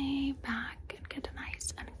lay back and get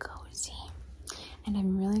nice and cozy. And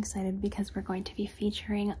I'm really excited because we're going to be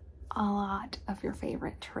featuring a lot of your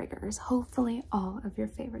favorite triggers. Hopefully all of your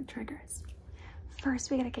favorite triggers.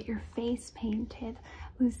 First, we gotta get your face painted.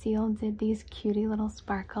 Lucille did these cutie little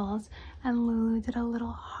sparkles and Lulu did a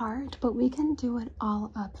little heart, but we can do it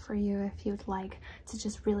all up for you if you'd like to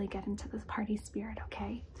just really get into the party spirit,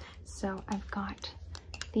 okay? So I've got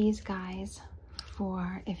these guys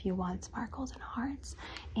for if you want sparkles and hearts,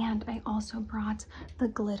 and I also brought the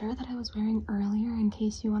glitter that I was wearing earlier in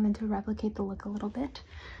case you wanted to replicate the look a little bit.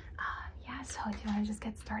 Yeah, so do you want to just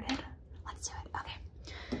get started? Let's do it. Okay,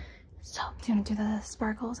 so do you want to do the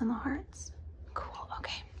sparkles and the hearts? Cool.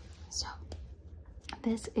 Okay, so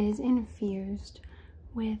this is infused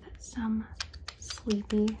with some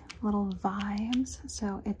sleepy little vibes,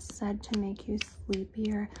 so it's said to make you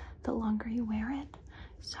sleepier the longer you wear it.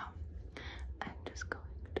 So I'm just gonna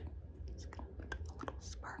put a little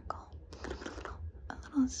sparkle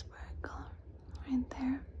right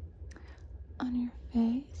there on your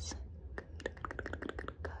face.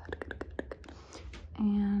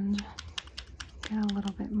 And get a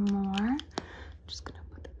little bit more. Just gonna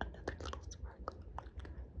put another little sparkle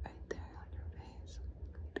right there on your face.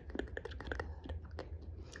 Okay.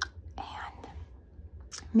 And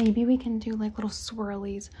maybe we can do like little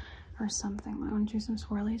swirlies or something. I want to do some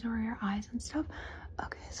swirlies over your eyes and stuff.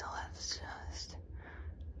 Okay, so let's just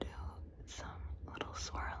do some little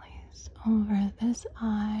swirlies over this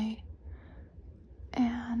eye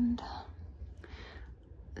and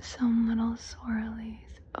some little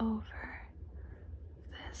swirlies over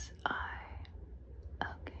this eye.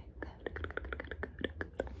 Okay, good.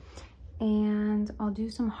 And I'll do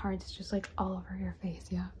some hearts just like all over your face,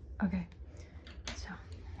 yeah? Okay, so I'm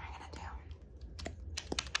gonna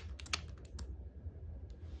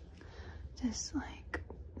do just like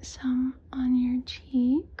some on your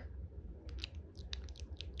cheek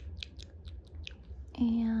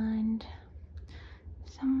and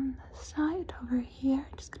some on the side over here.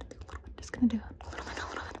 Just gonna do a little bit, just gonna do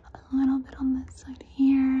a little bit on this side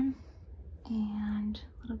here and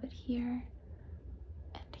a little bit here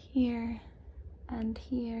and here and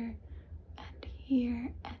here and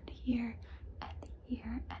here and here and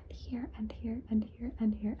here and here and here and here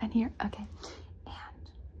and here and here. Okay, and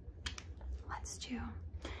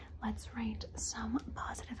let's write some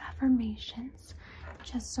positive affirmations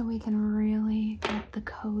just so we can really get the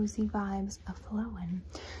cozy vibes flowing.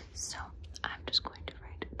 So I'm just going to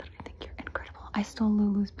write that I think you're incredible. I stole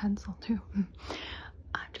Lulu's pencil too.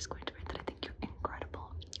 I'm just going to write that I think you're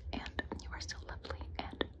incredible and you are so lovely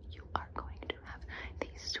and you are going to have the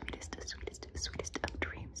sweetest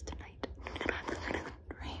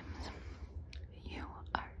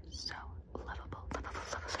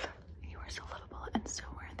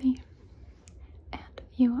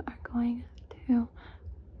you are going to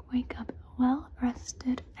wake up well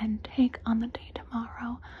rested and take on the day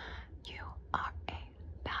tomorrow. You are a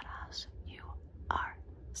badass. You are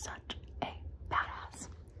such a badass.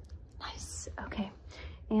 Nice. Okay.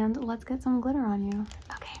 And let's get some glitter on you.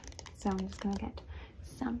 Okay. So I'm just gonna get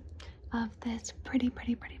some of this pretty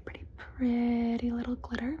little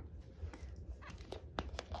glitter.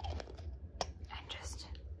 And just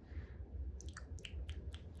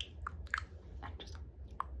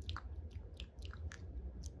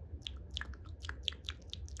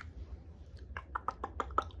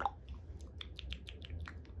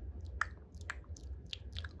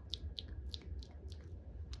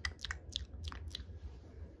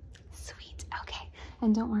sweet. Okay.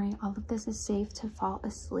 And don't worry, all of this is safe to fall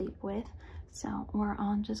asleep with. So we're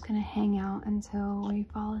all just gonna hang out until we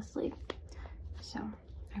fall asleep. So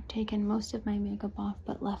I've taken most of my makeup off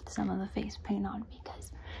but left some of the face paint on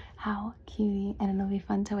because how cutie, and it'll be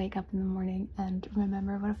fun to wake up in the morning and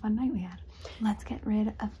remember what a fun night we had. Let's get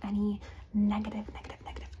rid of any negative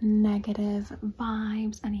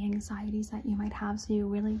vibes, any anxieties that you might have, so you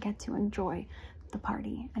really get to enjoy the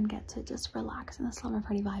party and get to just relax in the slumber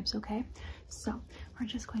party vibes, okay? So we're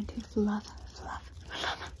just going to fluff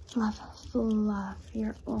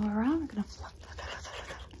your aura. We're gonna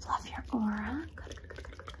fluff your aura.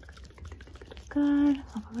 Good. Fluff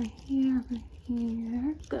over here,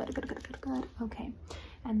 Good. Okay.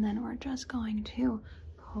 And then we're just going to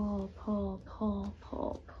pull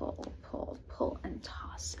and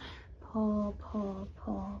toss. Pull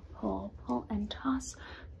and toss.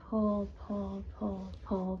 Pull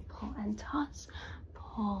and toss.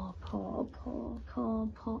 Pull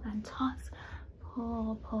and toss.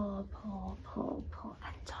 Pull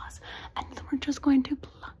and toss. And then we're just going to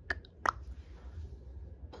pluck.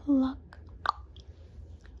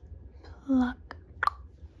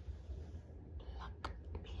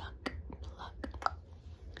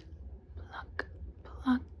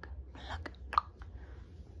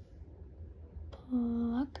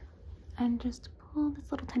 And just pull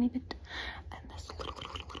this little tiny bit, and this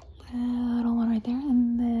little one right there,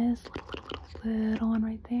 and this little one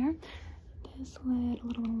right there, this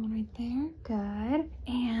little one right there. Good.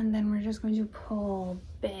 And then we're just going to pull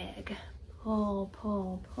big. Pull,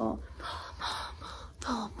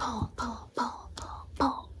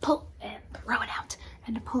 and throw it out.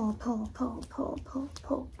 And pull, and throw it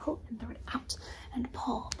out. And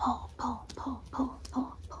pull, and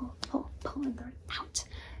throw it out.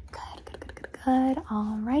 Good.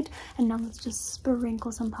 All right. And now let's just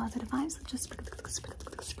sprinkle some positive vibes. Let's just sprinkle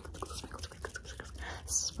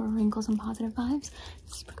some positive vibes.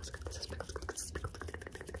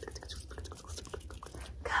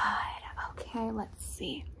 Good. Okay, let's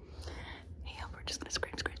see. Yeah, we're just gonna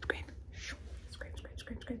scrape.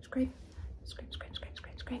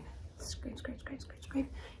 Scrape.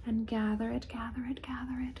 And gather it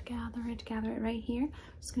right here.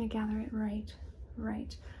 Just gonna gather it right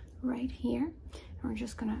here. And we're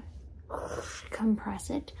just gonna compress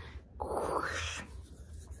it. Good.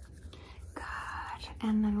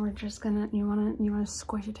 And then we're just gonna, you wanna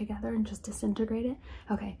squish it together and just disintegrate it.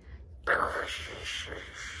 Okay.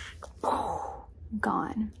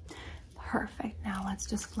 Gone. Perfect. Now let's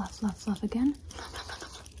just fluff again.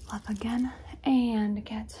 Fluff again. And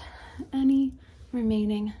get any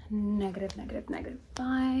remaining negative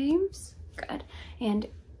vibes. Good. And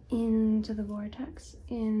into the vortex.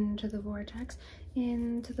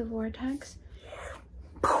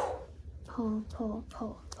 Pull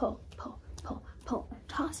and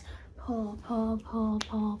toss. Pull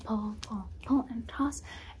and toss.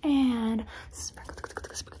 And sprinkle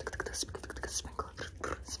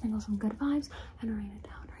some good vibes and write it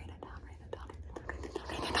down.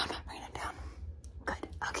 Good.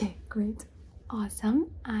 Okay, great.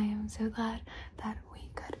 Awesome. I am so glad that we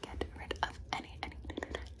could get rid of any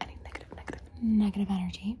negative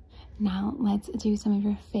energy. Now let's do some of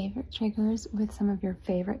your favorite triggers with some of your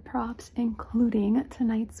favorite props, including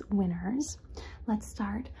tonight's winners. Let's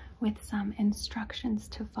start with some instructions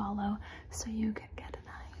to follow so you can get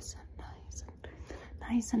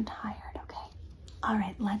nice and tired, okay? All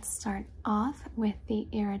right, let's start off with the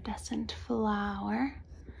iridescent flower.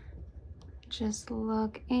 Just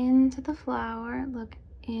look into the flower,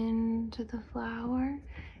 and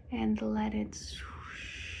let it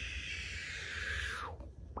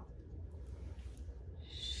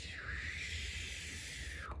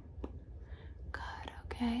good.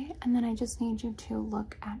 Okay, and then I just need you to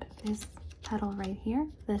look at this petal right here,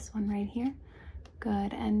 this one right here.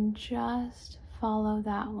 Good, and just follow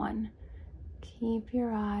that one. Keep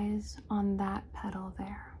your eyes on that petal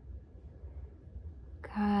there.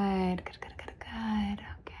 Good.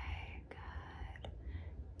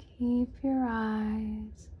 Keep your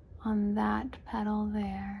eyes on that petal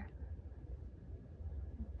there.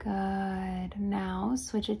 Good. Now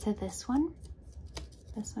switch it to this one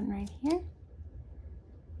right here.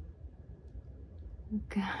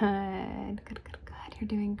 Good, good, good, good. You're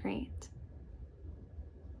doing great.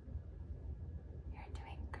 You're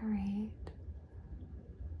doing great.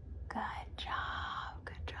 Good job,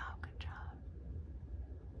 good job, good job.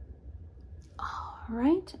 All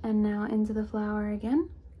right, and now into the flower again.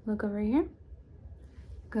 Look over here.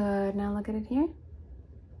 Good, now look at it here.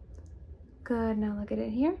 Good, now look at it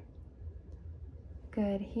here.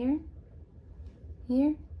 Good, here,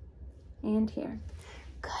 here, and here.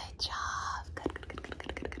 Good job. Good, good, good,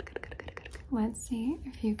 good, good, good, good, good, good, good. Let's see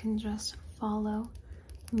if you can just follow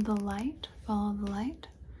the light. Follow the light.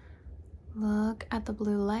 Look at the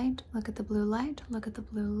blue light. Look at the blue light. Look at the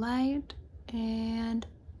blue light. And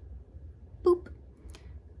boop.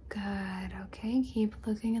 Good. Okay, keep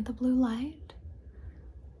looking at the blue light.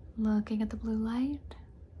 Looking at the blue light.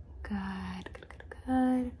 Good, good, good,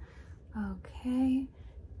 good. Okay.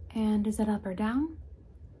 And is it up or down?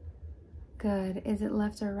 Good. Is it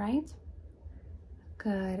left or right?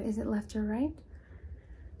 Good. Is it left or right?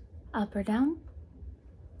 Up or down?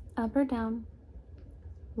 Up or down?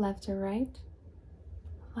 Left or right?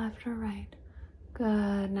 Left or right?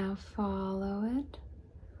 Good. Now follow it.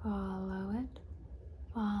 Follow it.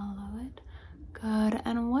 Follow it. Good.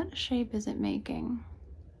 And what shape is it making?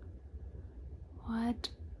 What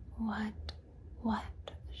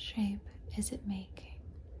shape is it making?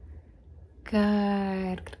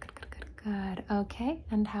 Good. Good, good, good, good, good. Okay.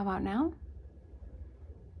 And how about now?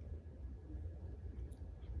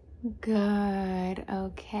 Good.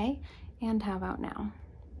 Okay. And how about now?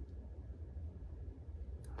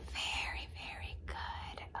 Very, very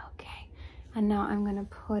good. Okay. And now I'm going to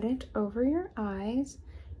put it over your eyes,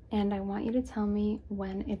 and I want you to tell me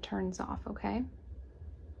when it turns off, okay?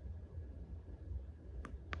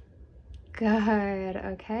 Good.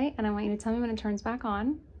 Okay. And I want you to tell me when it turns back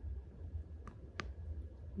on.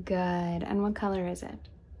 Good. And what color is it?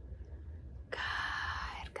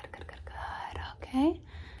 Good. Good, good, good, good. Okay.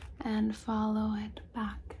 And follow it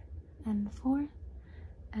back and forth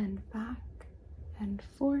and back and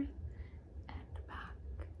forth and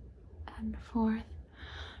back and forth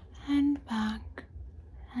and back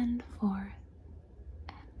and forth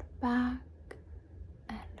and back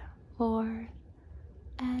and forth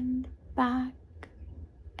and back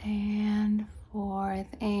and forth.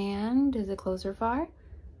 And is it close or far?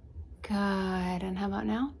 Good. And how about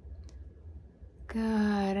now? Good.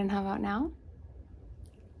 And how about now?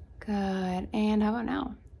 Good. And how about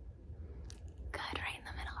now? Good. Right in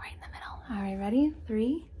the middle, right in the middle. All right, ready?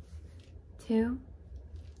 3, 2,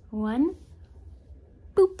 1.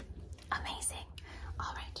 Boop. Amazing.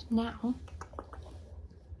 All right, now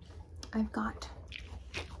I've got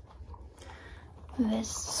this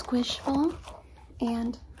squish ball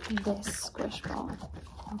and this squish ball,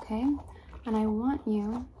 okay? And I want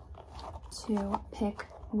you to pick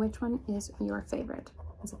which one is your favorite.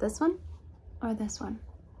 Is it this one or this one?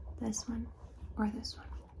 This one or this one?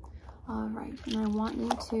 All right, and I want you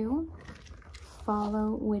to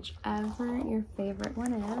follow whichever your favorite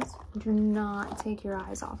one is. Do not take your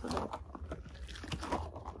eyes off of it.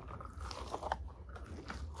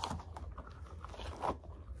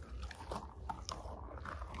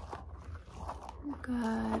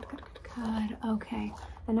 Good, good, good, good. Okay,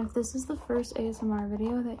 and if this is the first ASMR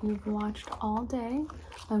video that you've watched all day,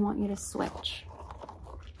 I want you to switch.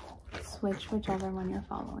 Switch whichever one you're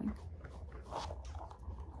following.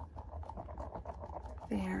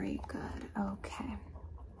 Very good. Okay.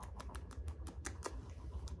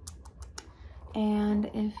 And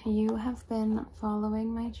if you have been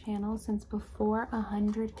following my channel since before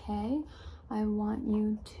 100K, I want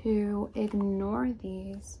you to ignore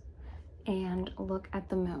these and look at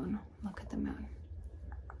the moon. Look at the moon.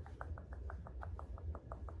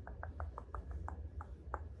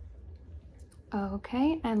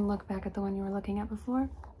 Okay, and look back at the one you were looking at before.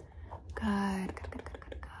 Good, good, good, good,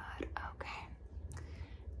 good, good. Okay.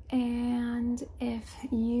 And if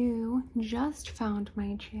you just found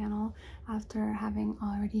my channel after having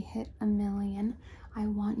already hit 1 million, I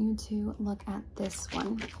want you to look at this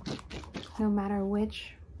one, no matter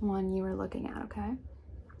which one you were looking at, okay?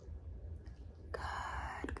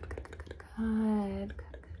 Good, good, good, good, good, good,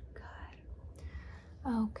 good, good,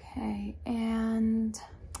 good. Okay, and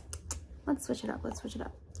let's switch it up, let's switch it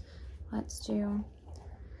up. Let's do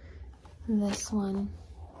this one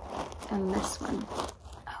and this one.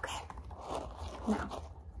 Okay, now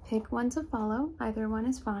pick one to follow, either one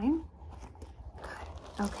is fine.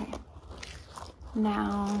 Good, okay.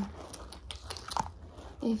 Now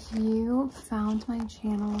if you found my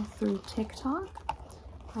channel through TikTok,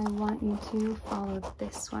 I want you to follow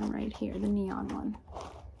this one right here, the neon one.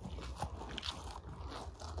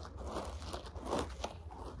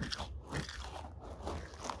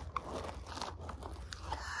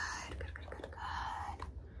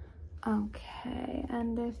 Okay,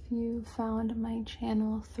 and if you found my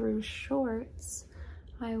channel through Shorts,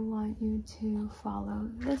 I want you to follow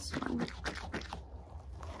this one.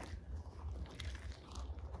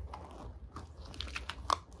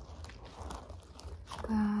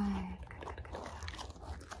 Good.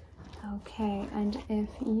 Okay, and if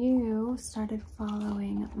you started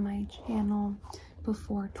following my channel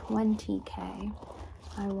before 20K,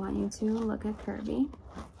 I want you to look at Kirby.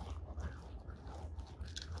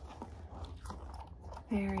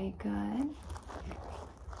 Very good.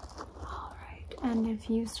 All right, and if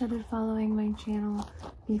you started following my channel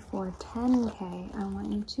before 10K, I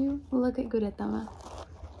want you to look at Guretama.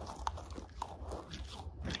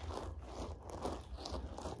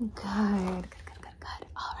 Good.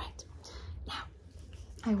 All right, now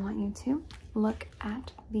I want you to look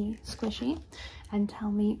at the squishy and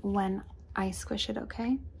tell me when I squish it,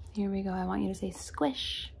 okay? Here we go. I want you to say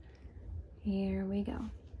squish. Here we go.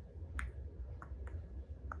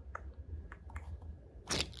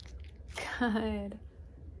 Good.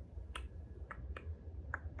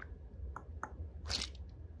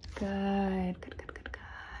 Good.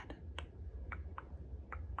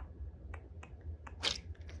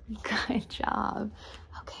 Good job.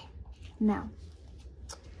 Okay, now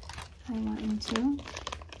I want you to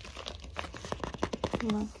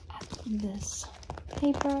look at this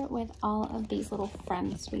paper with all of these little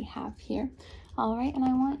friends we have here. All right, and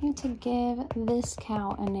I want you to give this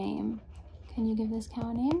cow a name. Can you give this cow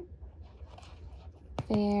a name?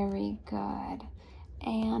 Very good.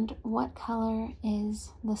 And what color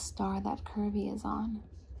is the star that Kirby is on?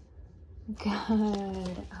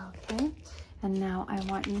 Good. Okay. And now I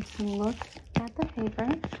want you to look at the paper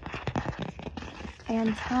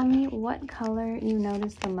and tell me what color you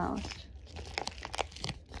notice the most.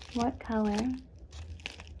 What color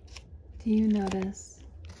do you notice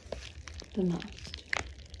the most?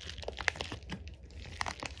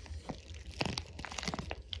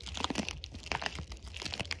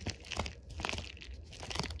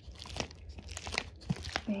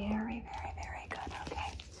 Very good.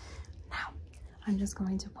 Okay. Now, I'm just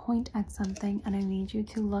going to point at something and I need you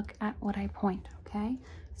to look at what I point, okay?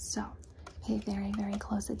 So, pay very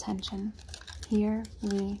close attention. Here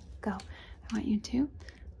we go. I want you to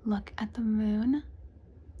look at the moon.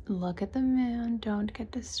 Look at the moon. Don't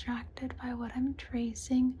get distracted by what I'm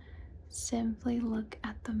tracing. Simply look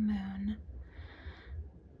at the moon.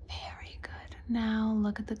 Very good. Now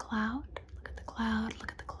look at the cloud. Look at the cloud.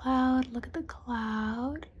 Look at the cloud. Look at the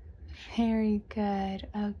cloud. Very good.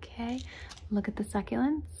 Okay. Look at the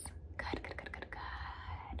succulents. Good.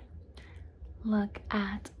 Look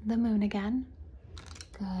at the moon again.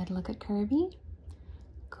 Good. Look at Kirby.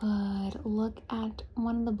 Good. Look at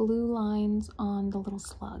one of the blue lines on the little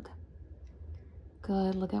slug.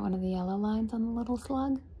 Good. Look at one of the yellow lines on the little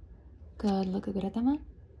slug. Good. Look at Guretama.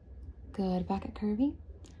 Good. Back at Kirby.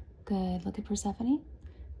 Good. Look at Persephone.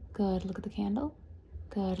 Good. Look at the candle.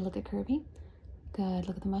 Good. Look at Kirby. Good.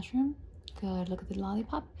 Look at the mushroom. Good. Look at the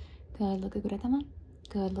lollipop. Good. Look at Guretama.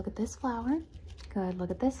 Good. Look at this flower. Good.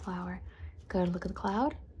 Look at this flower. Good. Look at the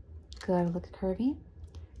cloud. Good. Look at Kirby.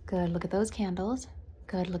 Good. Look at those candles.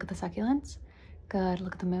 Good. Look at the succulents. Good.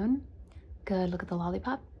 Look at the moon. Good. Look at the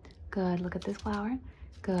lollipop. Good. Look at this flower.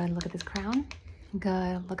 Good. Look at this crown.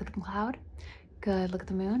 Good. Look at the cloud. Good. Look at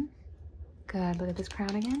the moon. Good. Look at this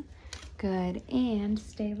crown again. Good. And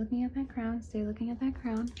stay looking at that crown. Stay looking at that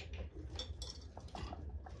crown.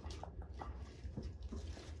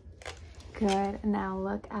 Good. Now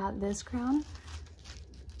look at this crown.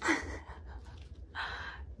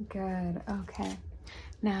 Good. Okay.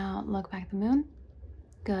 Now look back at the moon.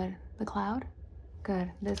 Good. The cloud.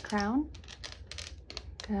 Good. This crown.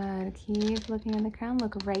 Good. Keep looking at the crown.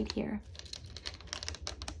 Look right here.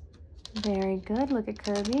 Very good. Look at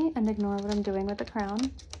Kirby and ignore what I'm doing with the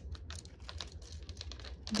crown.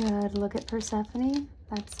 Good. Look at Persephone.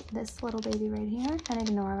 That's this little baby right here. And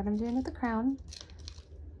ignore what I'm doing with the crown.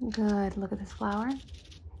 Good. Look at this flower.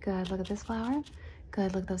 Good. Look at this flower.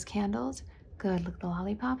 Good. Look at those candles. Good. Look at the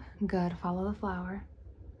lollipop. Good. Follow the flower.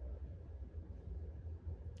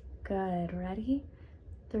 Good. Ready?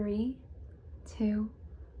 3, 2,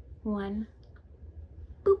 1.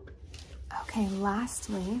 Boop. Okay,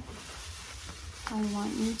 lastly, I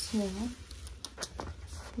want you to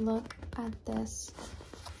look at this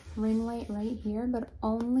ring light right here, but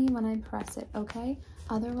only when I press it, okay?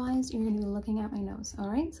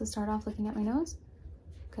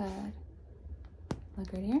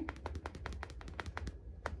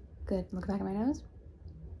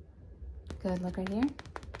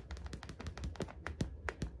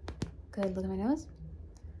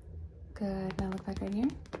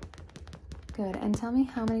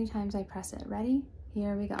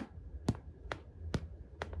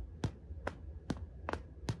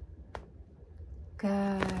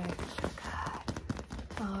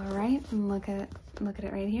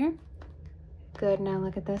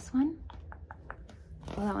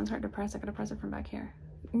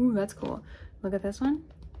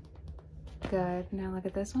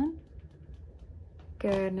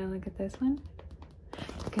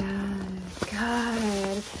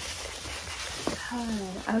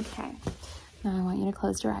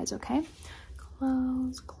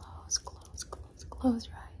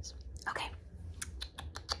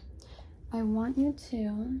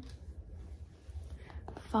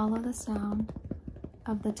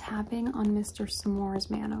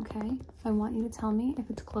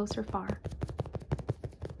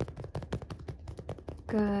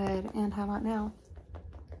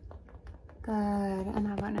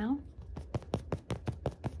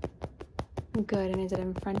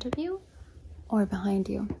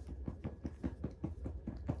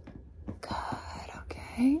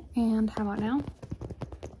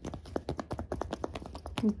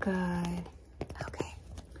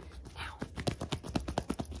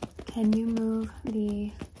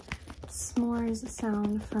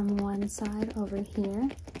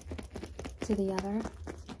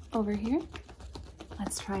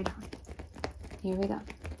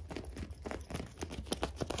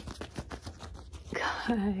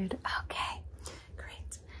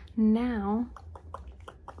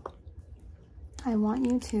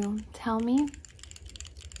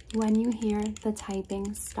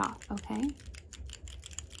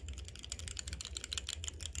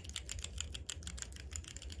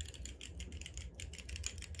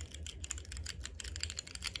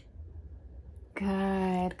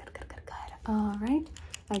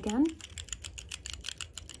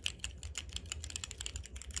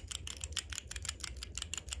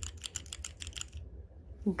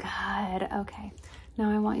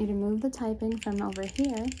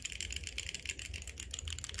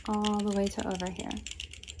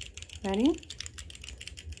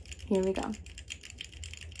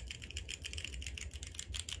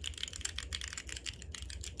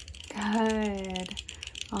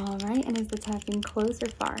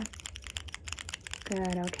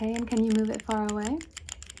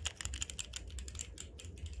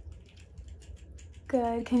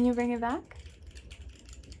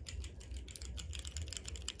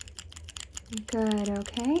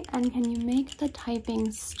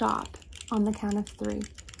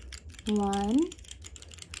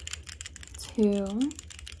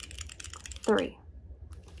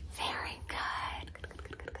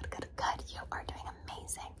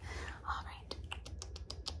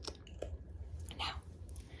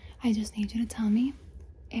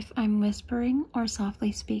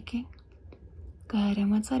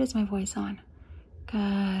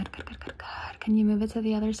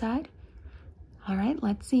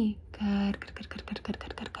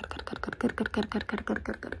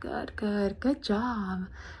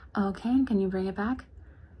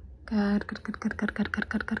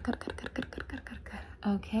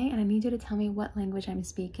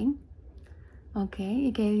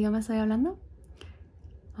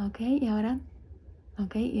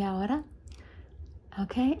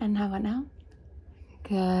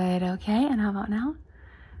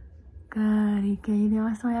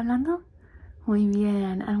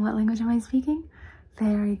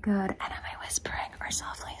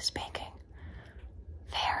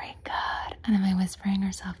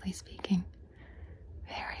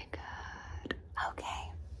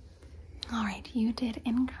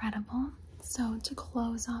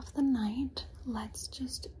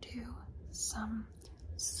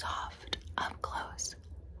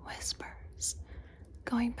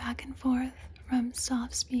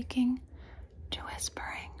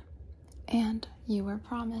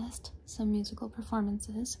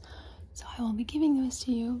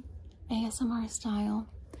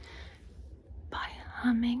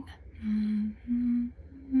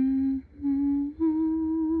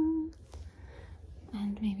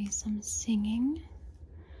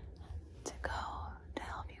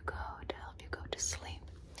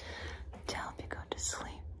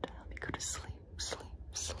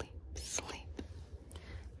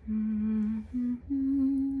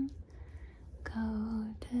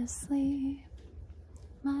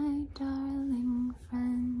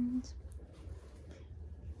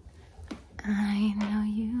 I know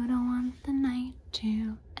you don't want the night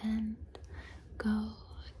to end. Go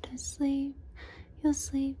to sleep, you'll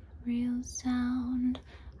sleep real sound.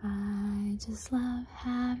 I just love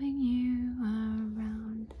having you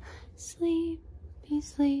around. Sleepy,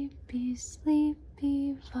 sleepy,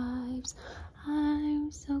 sleepy vibes.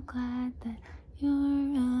 I'm so glad that you're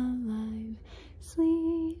alive.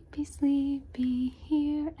 Sleepy, sleepy,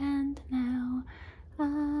 here and now. I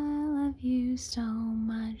love you so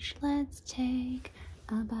much. Let's take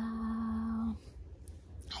a bow.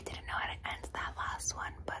 I didn't know how to end that last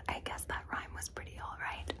one, but I guess that rhyme was pretty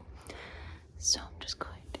alright. So I'm just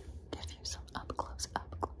going to give you some up close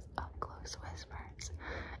whispers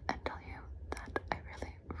and tell you that I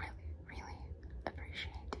really, really, really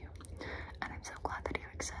appreciate you. And I'm so glad that you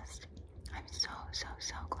exist. I'm so, so,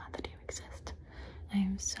 so glad that you exist. I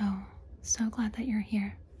am so, so glad that you're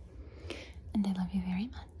here. And I love you very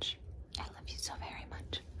much. I love you so very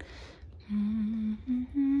much.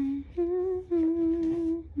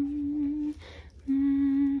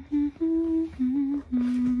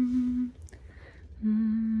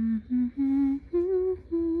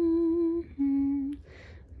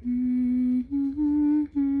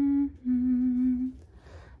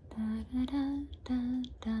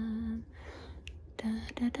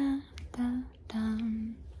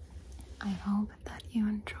 I hope that you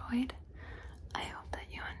enjoyed. I hope that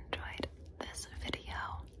you enjoyed this video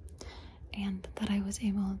and that I was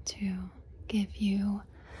able to give you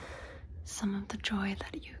some of the joy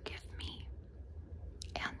that you give me,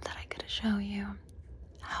 and that I could show you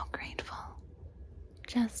how grateful,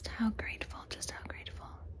 just how grateful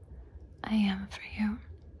I am for you.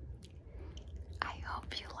 I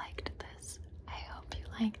hope you liked this. I hope you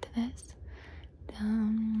liked this.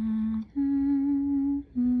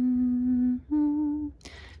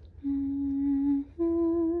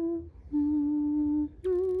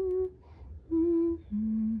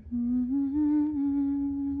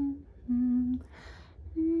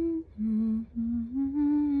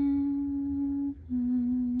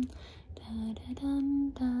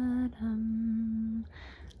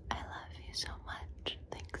 So much.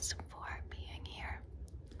 Thanks for being here.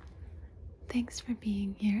 Thanks for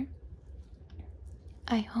being here.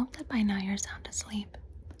 I hope that by now you're sound asleep.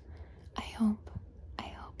 I hope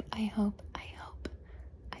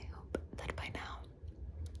that by now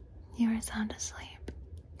you're sound asleep.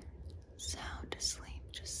 Sound asleep,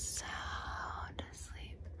 just sound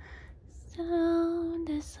asleep. Sound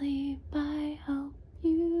asleep, I hope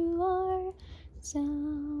you are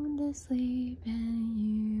sound asleep and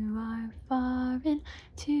you are far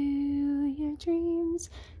into your dreams,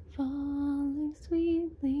 falling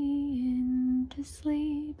sweetly into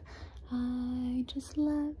sleep. I just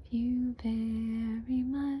love you very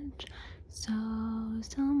much, so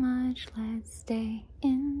much. Let's stay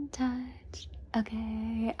in touch.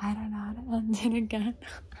 Okay, I don't know how to end it again.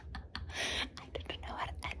 I didn't know how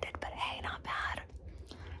to end it, but hey, not bad.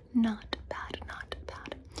 Not bad, not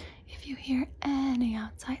bad. If you hear any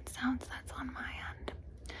outside sounds, that's on my end.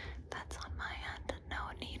 That's on my end. No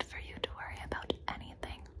need for you to worry about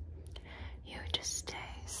anything. You just stay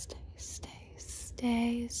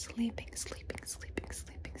sleeping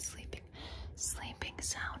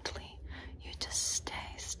soundly. You just stay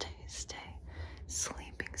sleeping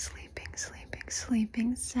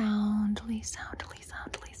soundly.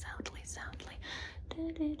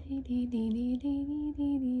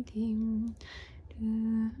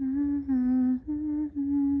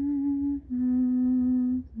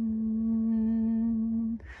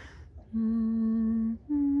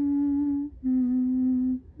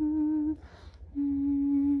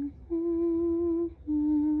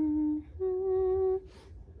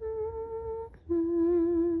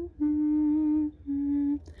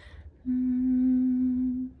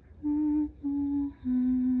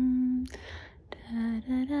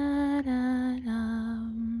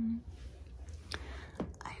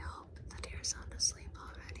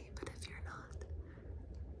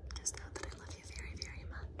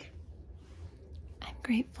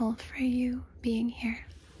 Grateful for you being here.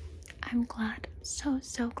 I'm glad, so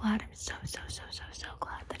glad. I'm so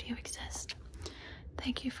glad that you exist.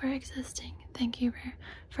 Thank you for existing. Thank you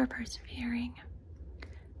for persevering.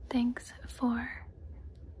 Thanks for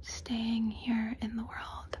staying here in the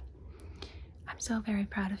world. I'm so very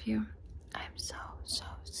proud of you. I'm so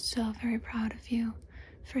very proud of you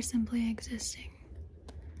for simply existing.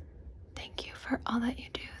 Thank you for all that you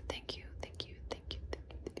do. Thank you.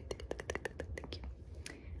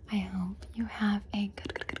 I hope you have a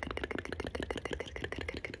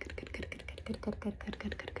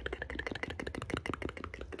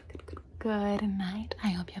good night. I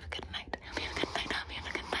hope you have a good night. I hope you have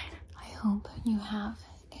a good night. I hope you have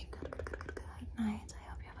a good night. I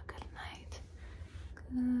hope you have a good night.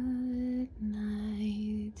 Good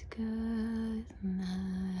night. Good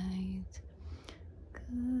night.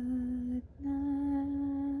 Good night.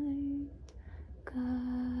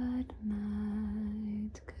 Good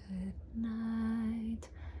night. Good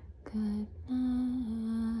night. Good night.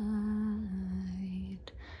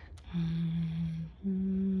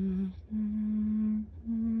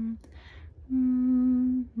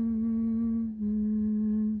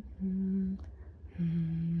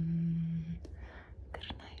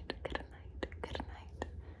 Good night, good night, good night,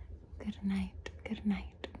 good night, good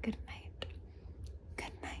night, good night,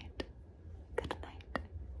 good night, good night.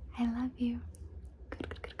 I love you. Good,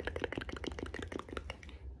 good, good, good, good, good, good, good, good,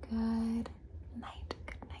 good, good.